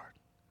you, Lord.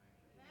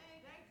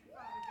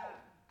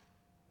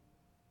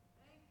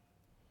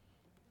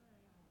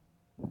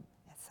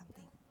 That's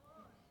something.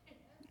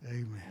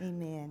 Amen.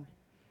 Amen.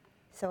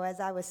 So as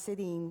I was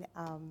sitting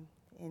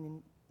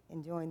and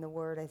enjoying the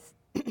word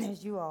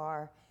as you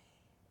are,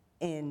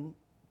 and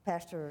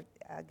Pastor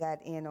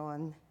got in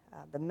on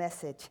the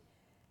message,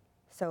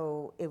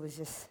 so it was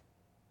just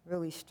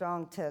really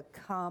strong to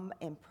come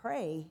and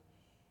pray.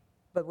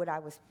 But what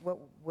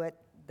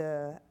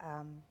the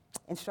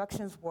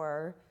instructions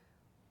were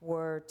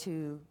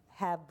to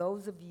have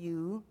those of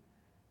you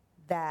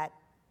that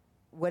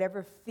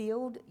whatever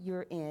field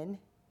you're in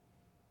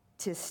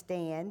to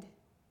stand,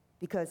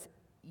 because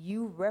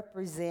you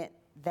represent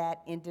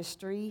that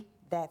industry,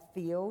 that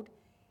field,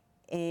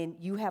 and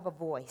you have a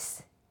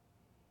voice.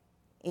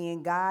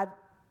 And God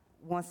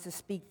wants to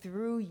speak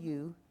through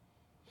you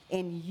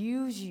and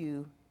use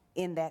you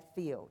in that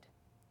field.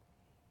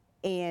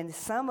 And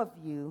some of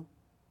you,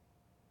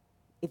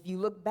 if you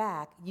look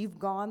back, you've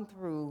gone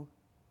through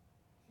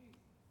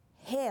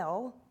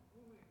hell.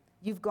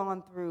 You've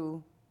gone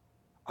through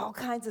all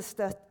kinds of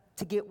stuff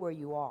to get where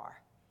you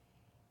are.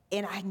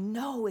 And I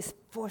know it's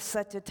for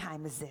such a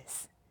time as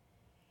this.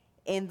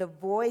 And the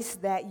voice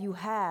that you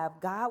have,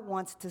 God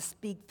wants to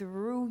speak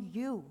through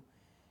you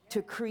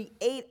to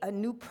create a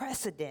new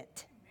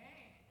precedent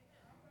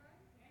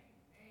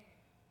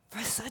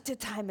for such a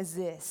time as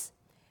this.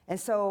 And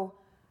so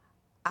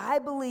I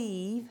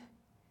believe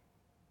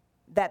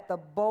that the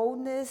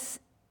boldness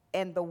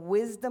and the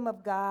wisdom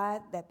of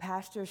God that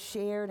Pastor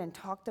shared and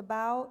talked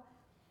about,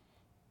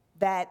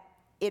 that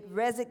it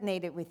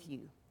resonated with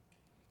you.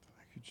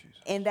 Thank you,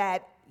 Jesus. And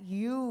that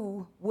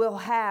you will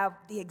have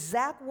the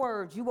exact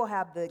words, you will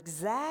have the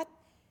exact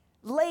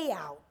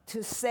layout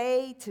to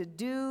say, to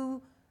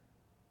do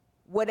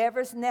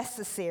whatever's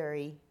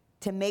necessary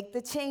to make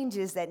the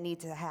changes that need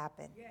to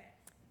happen. Yes.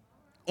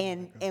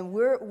 And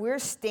we're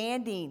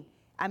standing.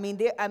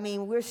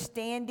 We're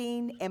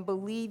standing and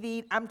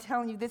believing. I'm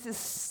telling you, this is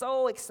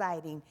so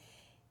exciting.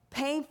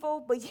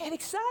 Painful, but yet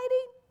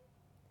exciting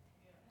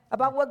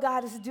about what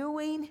God is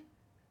doing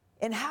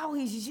and how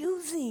he's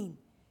using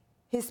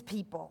his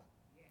people.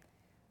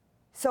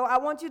 So I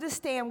want you to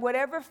stand,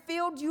 whatever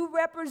field you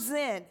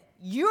represent,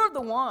 you're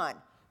the one.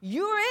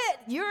 You're it.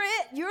 You're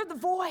it. You're the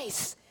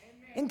voice.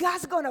 Amen. And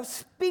God's going to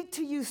speak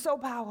to you so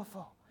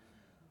powerful.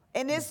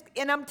 And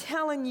I'm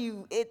telling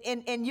you,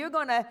 and you're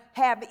going to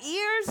have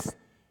ears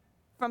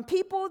from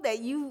people that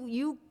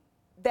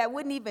that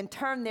wouldn't even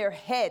turn their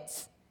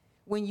heads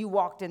when you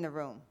walked in the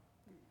room.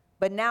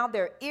 But now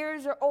their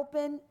ears are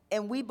open,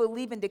 and we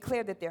believe and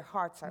declare that their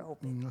hearts are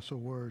open. That's a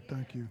word.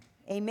 Thank you.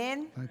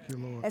 Amen. Thank you,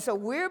 Lord. And so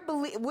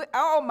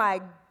oh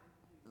my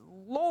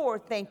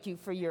Lord, thank you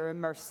for your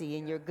mercy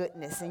and your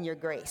goodness and your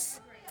grace.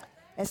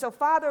 And so,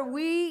 Father,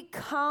 we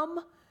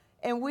come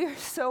and we're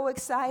so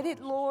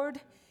excited,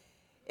 Lord.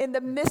 In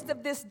the midst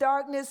of this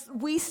darkness,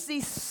 we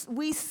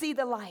see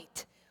the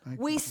light.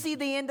 We see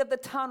the end of the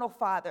tunnel,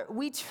 Father.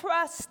 We're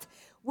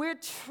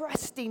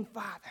trusting,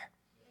 Father.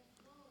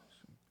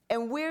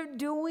 And we're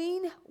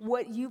doing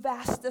what you've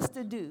asked us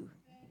to do.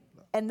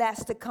 and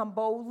that's to come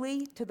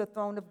boldly to the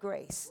throne of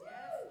grace.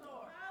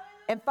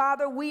 And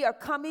Father, we are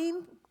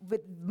coming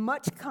with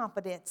much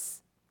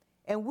confidence,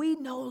 and we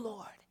know,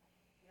 Lord,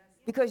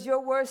 because your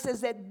word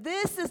says that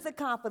this is the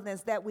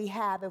confidence that we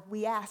have if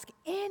we ask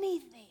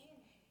anything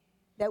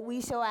that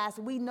we shall ask.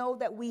 We know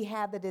that we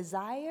have the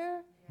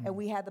desire and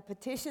we have the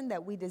petition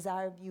that we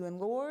desire of you. And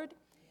Lord,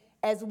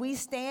 as we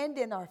stand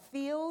in our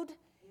field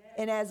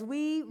and as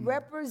we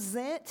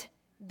represent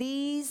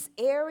these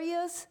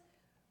areas,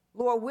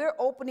 Lord, we're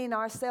opening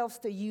ourselves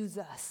to use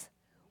us.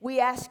 We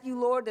ask you,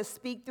 Lord, to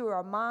speak through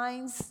our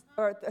minds,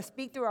 or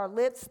speak through our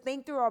lips,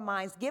 think through our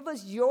minds. Give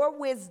us your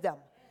wisdom.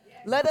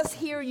 Let us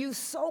hear you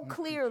so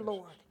clear,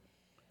 Lord.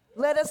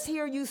 Let us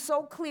hear you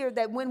so clear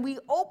that when we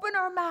open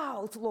our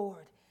mouths,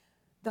 Lord,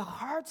 the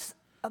hearts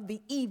of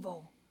the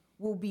evil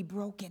will be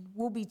broken,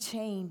 will be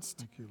changed.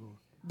 Thank you, Lord.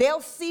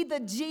 They'll see the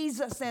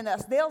Jesus in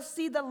us. They'll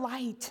see the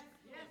light.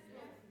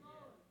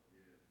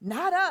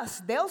 Not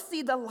us. They'll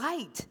see the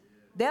light.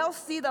 They'll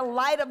see the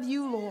light of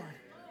you, Lord.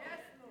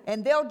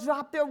 And they'll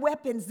drop their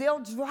weapons. They'll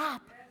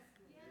drop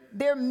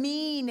their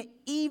mean,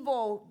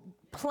 evil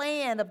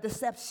plan of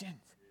deception.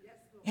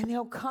 And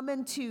they'll come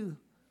into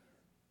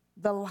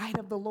the light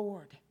of the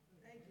Lord.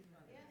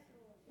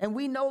 And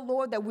we know,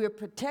 Lord, that we're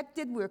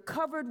protected, we're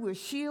covered, we're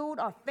shielded,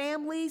 our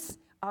families,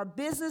 our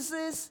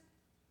businesses,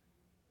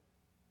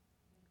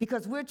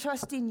 because we're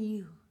trusting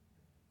you.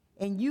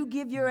 And you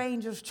give your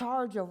angels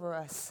charge over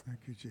us. Thank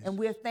you, Jesus. And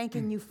we're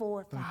thanking you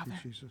for it, Thank Father.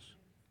 you, Jesus.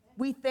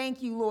 We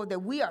thank you, Lord, that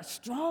we are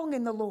strong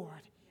in the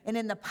Lord and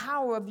in the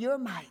power of your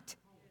might.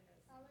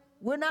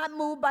 We're not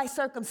moved by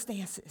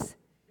circumstances.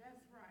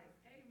 That's right.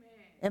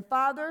 Amen. And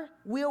Father,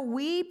 we'll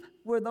weep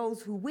with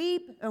those who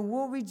weep, and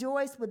we'll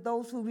rejoice with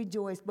those who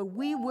rejoice, but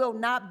we will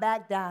not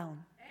back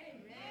down.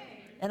 Amen.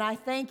 And I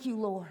thank you,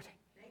 Lord.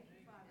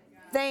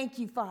 Thank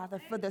you,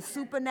 Father, for the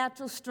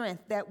supernatural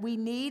strength that we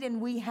need and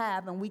we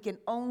have, and we can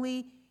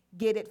only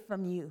get it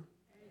from you.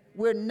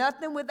 We're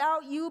nothing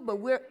without you, but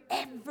we're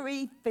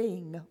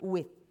everything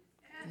with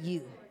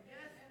you.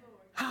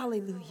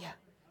 Hallelujah.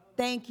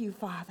 Thank you,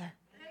 Father.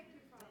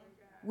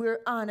 We're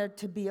honored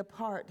to be a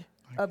part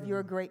of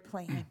your great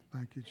plan.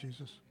 Thank you,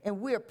 Jesus.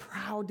 And we're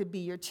proud to be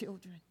your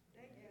children.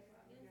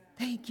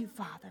 Thank you,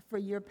 Father, for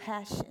your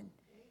passion,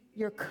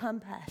 your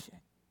compassion,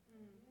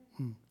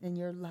 and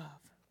your love.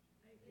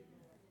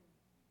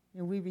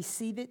 And we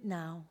receive it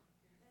now,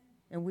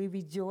 and we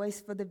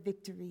rejoice for the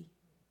victory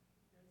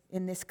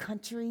in this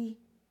country,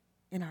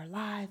 in our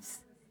lives,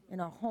 in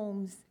our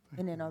homes,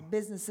 and in our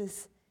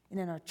businesses, and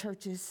in our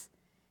churches.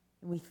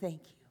 And we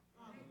thank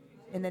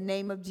you. In the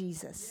name of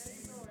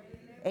Jesus.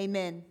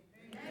 Amen.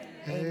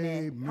 Amen.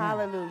 Amen.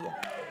 Hallelujah.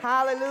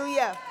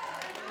 Hallelujah.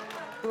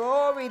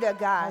 Glory to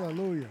God.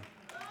 Hallelujah.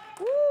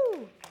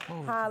 Woo.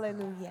 Glory to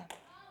Hallelujah.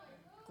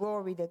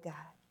 Glory to God.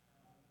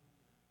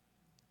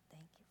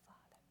 Thank you,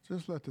 Father.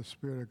 Just let the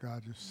Spirit of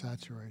God just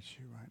saturate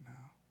you right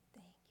now.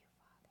 Thank you,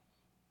 Father.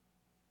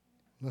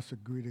 Let's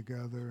agree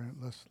together and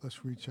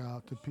let's reach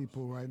out to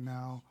people right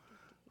now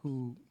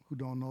who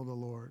don't know the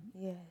Lord.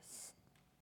 Yes.